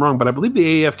 correct me if I'm wrong, but I believe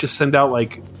the AAF just sent out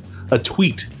like a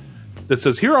tweet that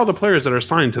says, here are all the players that are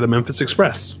signed to the Memphis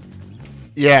Express.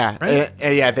 Yeah. Right?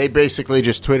 They basically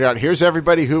just tweeted out, here's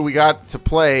everybody who we got to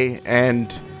play. And,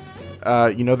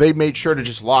 they made sure to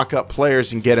just lock up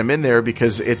players and get them in there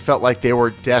because it felt like they were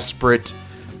desperate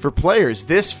for players.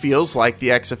 This feels like the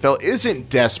XFL isn't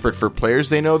desperate for players.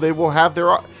 They know they will have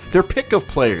their pick of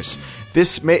players.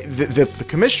 The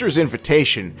commissioner's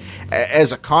invitation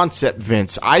as a concept,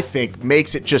 Vince, I think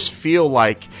makes it just feel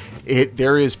like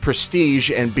there is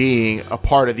prestige in being a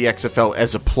part of the XFL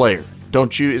as a player.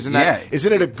 Don't you? Isn't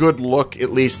it a good look, at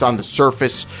least on the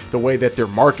surface, the way that they're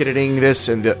marketing this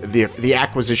and the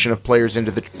acquisition of players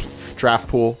into the draft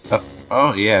pool?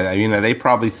 Oh yeah, I mean they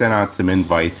probably sent out some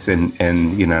invites, and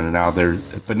now they're,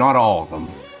 but not all of them.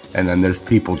 And then there's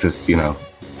people just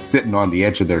sitting on the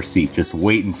edge of their seat, just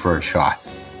waiting for a shot,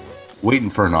 waiting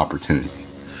for an opportunity.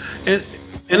 And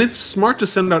it's smart to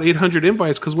send out 800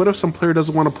 invites, because what if some player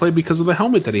doesn't want to play because of the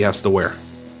helmet that he has to wear?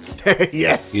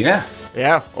 Yes.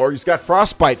 Yeah. Or he's got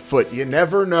frostbite foot. You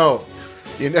never know.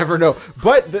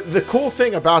 But the cool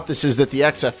thing about this is that the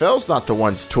XFL's not the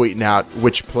ones tweeting out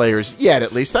which players yet,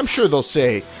 at least. I'm sure they'll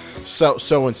say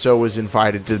so-and-so was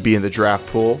invited to be in the draft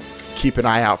pool. Keep an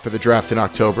eye out for the draft in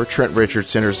October. Trent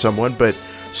Richardson or someone. But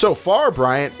so far,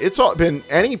 Brian, it's all been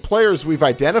any players we've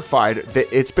identified, that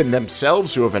it's been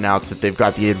themselves who have announced that they've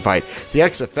got the invite. The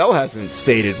XFL hasn't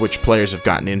stated which players have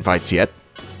gotten invites yet.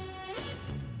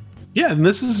 Yeah, and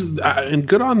this is and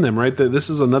good on them, right? That this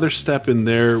is another step in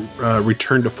their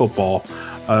return to football,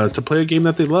 to play a game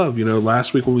that they love.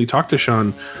 Last week when we talked to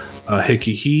Sean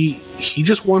Hickey, he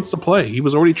just wants to play. He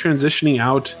was already transitioning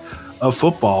out of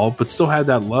football, but still had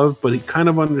that love. But he kind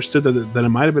of understood that it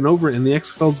might have been over, and the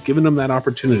XFL's given him that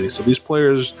opportunity. So these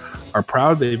players are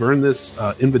proud. They've earned this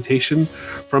invitation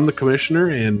from the commissioner,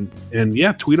 and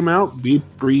yeah, tweet them out. Be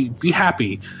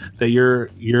happy that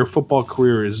your football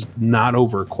career is not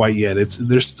over quite yet.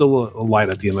 There's still a light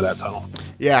at the end of that tunnel.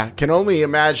 Yeah, can only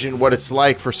imagine what it's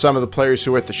like for some of the players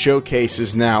who are at the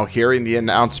showcases now, hearing the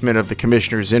announcement of the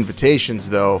commissioner's invitations,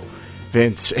 though,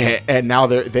 Vince, and now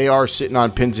they are sitting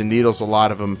on pins and needles, a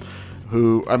lot of them,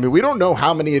 who, I mean, we don't know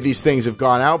how many of these things have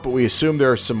gone out, but we assume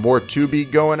there are some more to be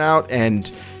going out.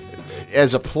 And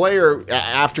as a player,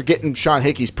 after getting Sean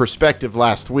Hickey's perspective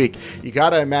last week, you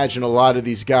got to imagine a lot of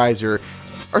these guys are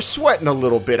sweating a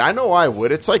little bit. I know I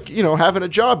would. It's like, having a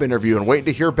job interview and waiting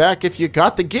to hear back if you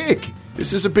got the gig.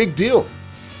 This is a big deal.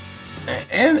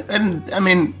 And I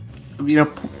mean,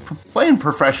 playing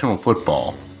professional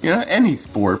football, any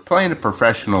sport, playing it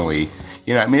professionally,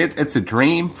 I mean, it's a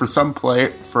dream for some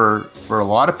for a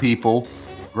lot of people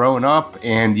growing up,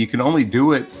 and you can only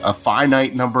do it a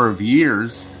finite number of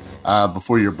years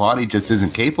before your body just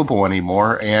isn't capable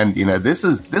anymore. And this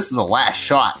is the last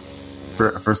shot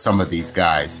for some of these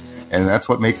guys, and that's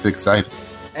what makes it exciting.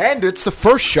 And it's the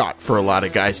first shot for a lot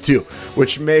of guys, too,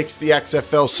 which makes the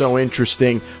XFL so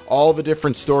interesting. All the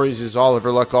different stories, as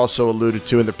Oliver Luck also alluded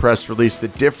to in the press release, the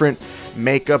different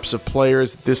makeups of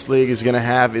players that this league is going to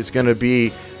have is going to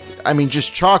be, I mean,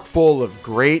 just chock full of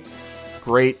great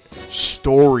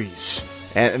stories.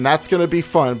 And that's going to be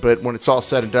fun, but when it's all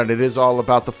said and done, it is all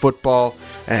about the football,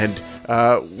 and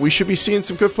we should be seeing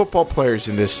some good football players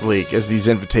in this league as these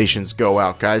invitations go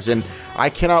out, guys. And I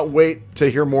cannot wait to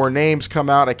hear more names come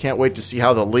out. I can't wait to see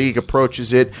how the league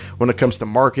approaches it when it comes to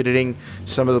marketing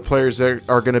some of the players that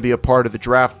are going to be a part of the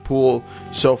draft pool.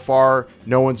 So far,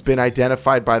 no one's been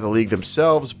identified by the league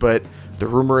themselves, but the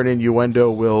rumor and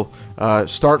innuendo will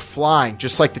start flying,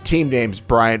 just like the team names,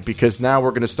 Brian, because now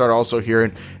we're going to start also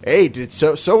hearing, hey, did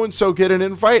so-and-so get an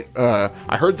invite?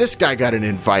 I heard this guy got an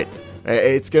invite.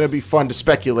 It's going to be fun to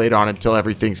speculate on until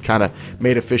everything's kind of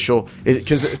made official,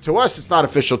 because to us, it's not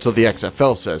official till the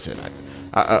XFL says it.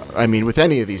 I mean, with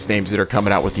any of these names that are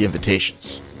coming out with the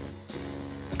invitations.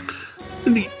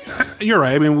 You're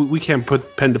right. I mean, we can't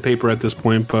put pen to paper at this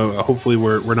point, but hopefully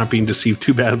we're not being deceived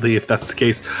too badly if that's the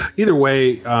case. Either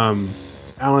way,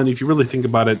 Alan, if you really think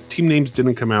about it, team names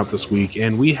didn't come out this week,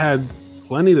 and we had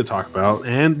plenty to talk about,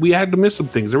 and we had to miss some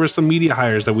things. There were some media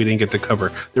hires that we didn't get to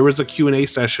cover. There was a Q&A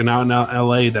session out in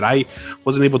LA that I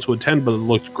wasn't able to attend, but it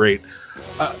looked great.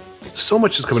 So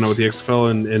much is coming out with the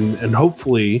XFL, and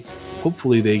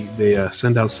hopefully they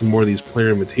send out some more of these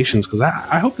player invitations, because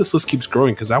I hope this list keeps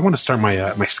growing, because I want to start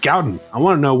my scouting. I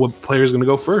want to know what player is going to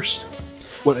go first.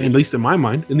 What, at least in my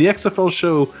mind. In the XFL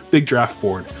show Big Draft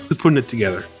Board, who's putting it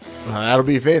together? That'll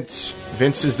be Vince.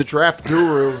 Vince is the draft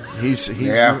guru.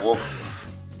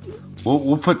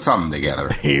 We'll put something together.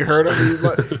 You heard him.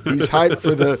 He's hyped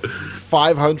for the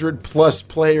 500-plus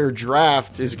player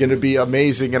draft. Is going to be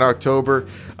amazing in October.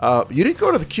 You didn't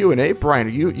go to the Q&A,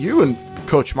 Brian. You and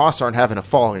Coach Moss aren't having a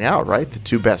falling out, right? The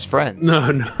two best friends.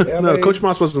 No. Coach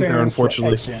Moss wasn't there,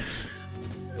 unfortunately.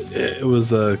 It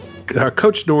was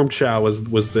Coach Norm Chow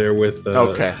was there with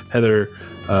Heather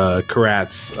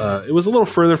Karatz. It was a little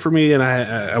further for me, and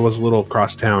I was a little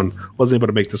cross town. Wasn't able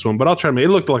to make this one, but I'll try to make it.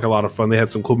 It looked like a lot of fun. They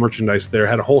had some cool merchandise there.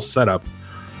 Had a whole setup.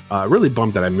 Really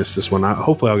bummed that I missed this one.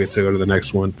 Hopefully I'll get to go to the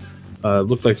next one.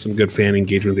 Looked like some good fan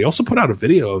engagement. They also put out a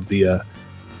video of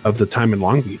the time in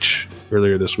Long Beach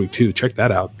earlier this week too. Check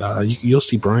that out. You'll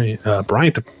see Brian,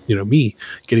 me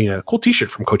getting a cool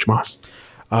T-shirt from Coach Moss.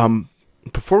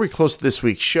 Before we close this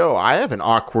week's show, I have an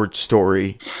awkward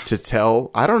story to tell.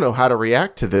 I don't know how to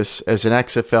react to this as an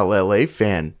XFL LA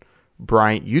fan,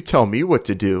 Bryant, you tell me what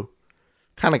to do.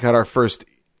 Kind of got our first,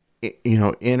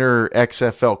 inner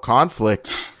XFL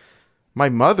conflict. My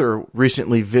mother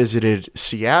recently visited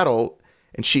Seattle,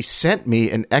 and she sent me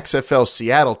an XFL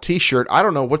Seattle t-shirt. I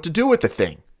don't know what to do with the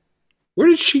thing. Where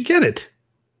did she get it?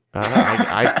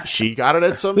 She got it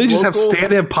at some. They just local... have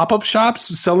stand-up pop-up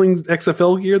shops selling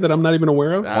XFL gear that I'm not even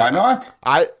aware of. Why not?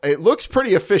 It looks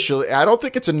pretty official. I don't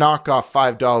think it's a knockoff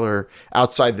 $5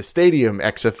 outside the stadium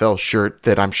XFL shirt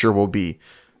that I'm sure will be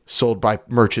sold by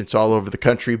merchants all over the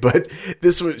country. But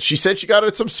she said she got it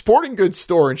at some sporting goods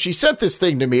store, and she sent this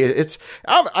thing to me.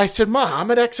 I said, Ma,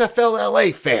 I'm an XFL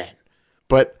LA fan,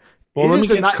 but let me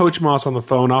get Coach Moss on the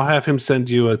phone. I'll have him send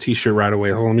you a t-shirt right away.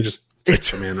 Hold on, let me just.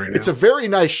 It's a very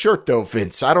nice shirt, though,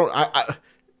 Vince.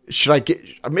 Should I get?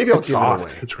 Maybe I'll give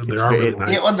soft. it away. They are really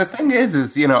nice. Yeah, well, the thing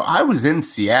is, I was in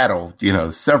Seattle,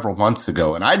 several months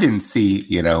ago, and I didn't see,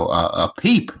 a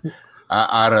peep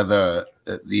out of the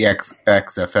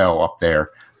XFL up there.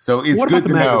 So it's good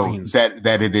to know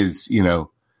that it is,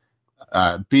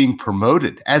 being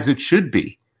promoted as it should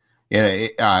be.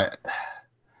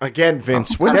 Again,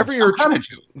 Vince, when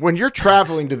you're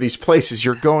traveling to these places,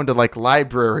 you're going to like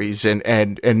libraries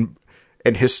and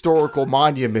historical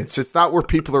monuments. It's not where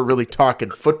people are really talking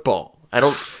football.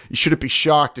 You shouldn't be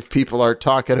shocked if people are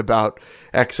talking about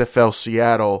XFL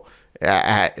Seattle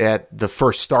at the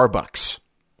first Starbucks.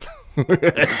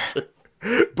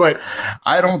 But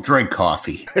I don't drink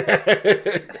coffee.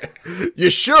 You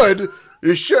should.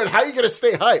 You should. How are you going to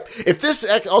stay hype? If this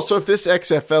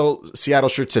XFL Seattle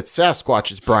shirt said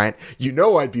Sasquatches, Bryant,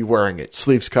 I'd be wearing it.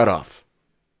 Sleeves cut off.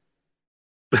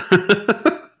 At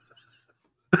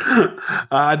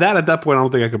that point, I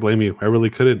don't think I could blame you. I really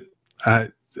couldn't.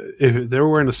 If they were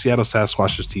wearing a Seattle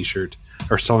Sasquatches t-shirt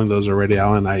or selling those already,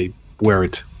 Alan, I wear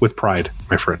it with pride,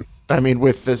 my friend. I mean,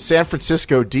 with the San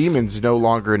Francisco Demons no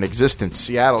longer in existence,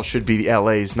 Seattle should be the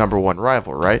LA's number one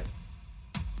rival, right?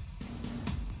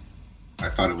 I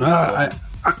thought it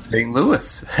was St.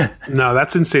 Louis. No,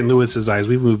 that's in St. Louis's eyes.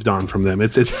 We've moved on from them.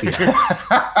 It's Seattle.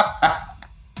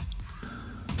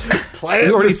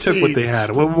 We already took what they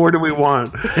had. What more do we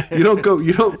want? You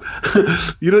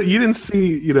didn't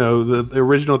see, the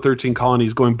original 13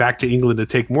 colonies going back to England to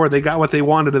take more. They got what they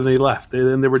wanted and they left.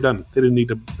 And they were done. They didn't need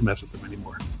to mess with them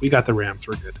anymore. We got the Rams.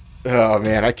 We're good. Oh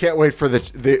man, I can't wait for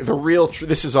the real.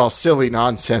 This is all silly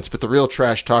nonsense, but the real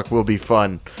trash talk will be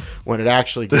fun when it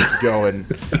actually gets going.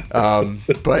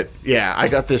 But yeah, I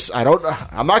got this.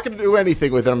 I'm not going to do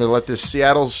anything with it. I'm going to let this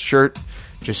Seattle shirt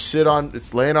just sit on.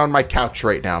 It's laying on my couch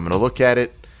right now. I'm going to look at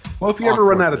it. Well, if you ever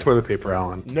run out of toilet paper,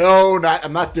 Alan. No,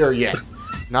 I'm not there yet.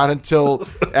 Not until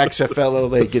XFL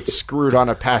LA gets screwed on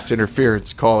a pass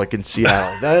interference call like in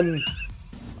Seattle. Then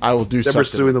I will do something.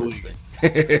 Suing the league.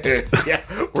 Yeah,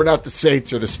 we're not the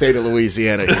Saints or the state of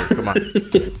Louisiana here. Come on.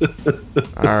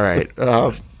 All right.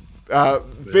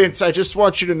 Vince, I just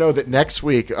want you to know that next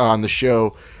week on the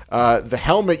show, the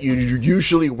helmet you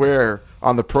usually wear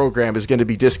on the program is going to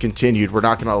be discontinued. We're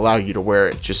not going to allow you to wear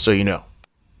it, just so you know.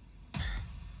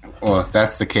 Well, if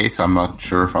that's the case, I'm not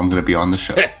sure if I'm going to be on the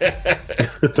show.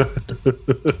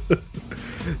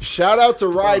 Shout out to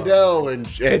Rydell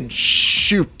and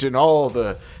Shoot and all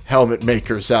the helmet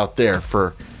makers out there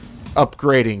for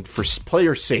upgrading for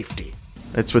player safety.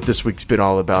 That's what this week's been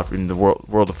all about in the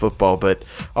world of football, but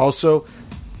also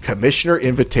commissioner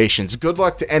invitations. Good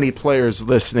luck to any players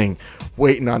listening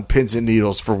waiting on pins and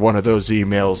needles for one of those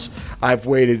emails. I've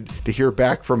waited to hear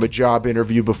back from a job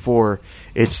interview before.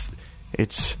 It's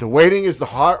the waiting is the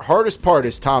hardest part,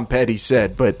 as Tom Petty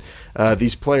said, but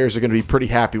these players are going to be pretty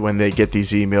happy when they get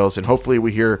these emails, and hopefully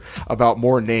we hear about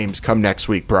more names come next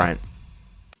week, Brian.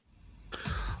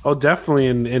 Oh, definitely.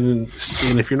 And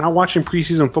if you're not watching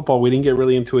preseason football, we didn't get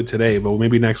really into it today, but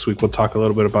maybe next week we'll talk a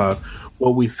little bit about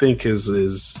what we think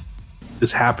is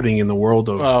happening in the world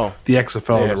of the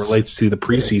XFL that relates to the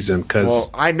preseason.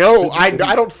 Because I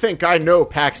don't think I know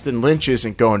Paxton Lynch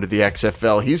isn't going to the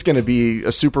XFL. He's going to be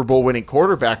a Super Bowl winning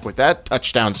quarterback with that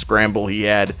touchdown scramble he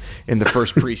had in the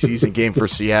first preseason game for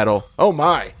Seattle. Oh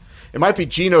my! It might be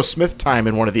Geno Smith time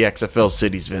in one of the XFL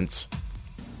cities, Vince.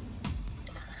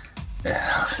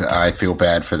 I feel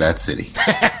bad for that city.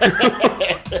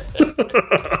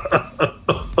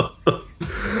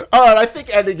 All right, I think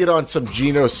ending it on some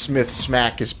Geno Smith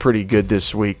smack is pretty good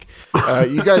this week.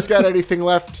 You guys got anything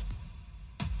left?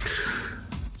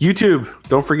 YouTube.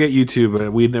 Don't forget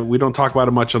YouTube. We don't talk about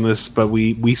it much on this, but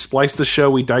we spliced the show.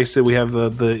 We diced it. We have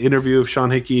the interview of Sean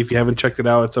Hickey. If you haven't checked it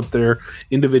out, it's up there.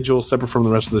 Individual, separate from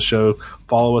the rest of the show.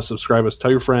 Follow us, subscribe us,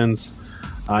 tell your friends.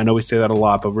 I know we say that a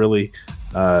lot, but really,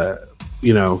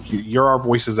 you're our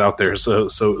voices out there. So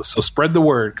spread the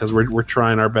word, because we're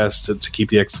trying our best to keep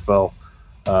the XFL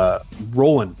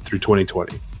rolling through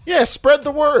 2020. Yeah, spread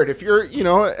the word. If you're,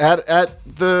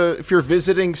 if you're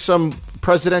visiting some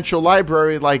presidential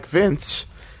library like Vince,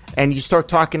 and you start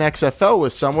talking XFL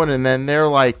with someone, and then they're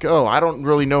like, "Oh, I don't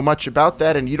really know much about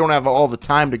that," and you don't have all the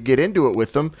time to get into it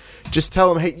with them, just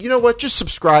tell them, "Hey, you know what? Just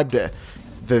subscribe to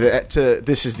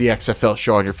This Is the XFL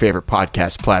Show on your favorite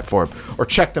podcast platform, or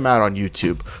check them out on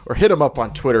YouTube, or hit them up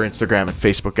on Twitter, Instagram, and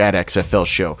Facebook at XFL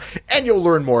Show, and you'll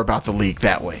learn more about the league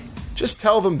that way." Just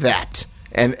tell them that,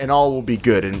 and all will be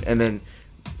good. And then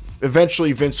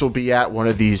eventually Vince will be at one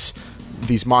of these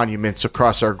monuments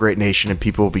across our great nation, and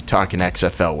people will be talking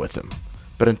XFL with him.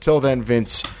 But until then,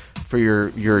 Vince, for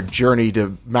your journey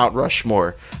to Mount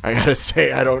Rushmore, I gotta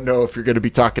say, I don't know if you're going to be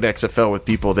talking XFL with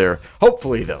people there.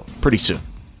 Hopefully, though, pretty soon.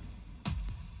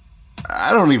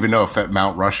 I don't even know if at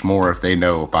Mount Rushmore if they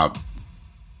know about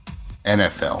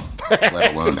NFL,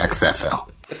 let alone XFL.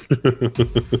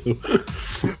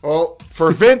 Well,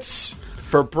 for Vince,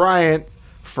 for Bryant,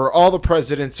 for all the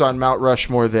presidents on Mount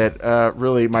Rushmore that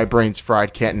really my brain's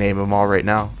fried, can't name them all right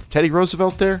now. Teddy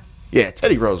Roosevelt there? Yeah,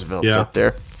 Teddy Roosevelt's up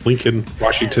there. Lincoln,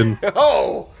 Washington.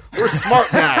 Oh, we're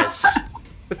smart guys.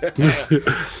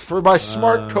 For my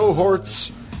smart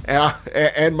cohorts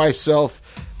and myself,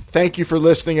 thank you for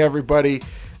listening, everybody,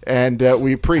 and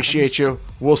we appreciate you.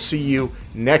 We'll see you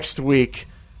next week,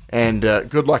 and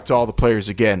good luck to all the players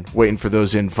again, waiting for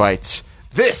those invites.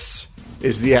 This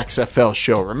is the XFL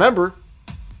Show. Remember,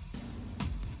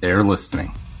 they're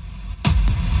listening.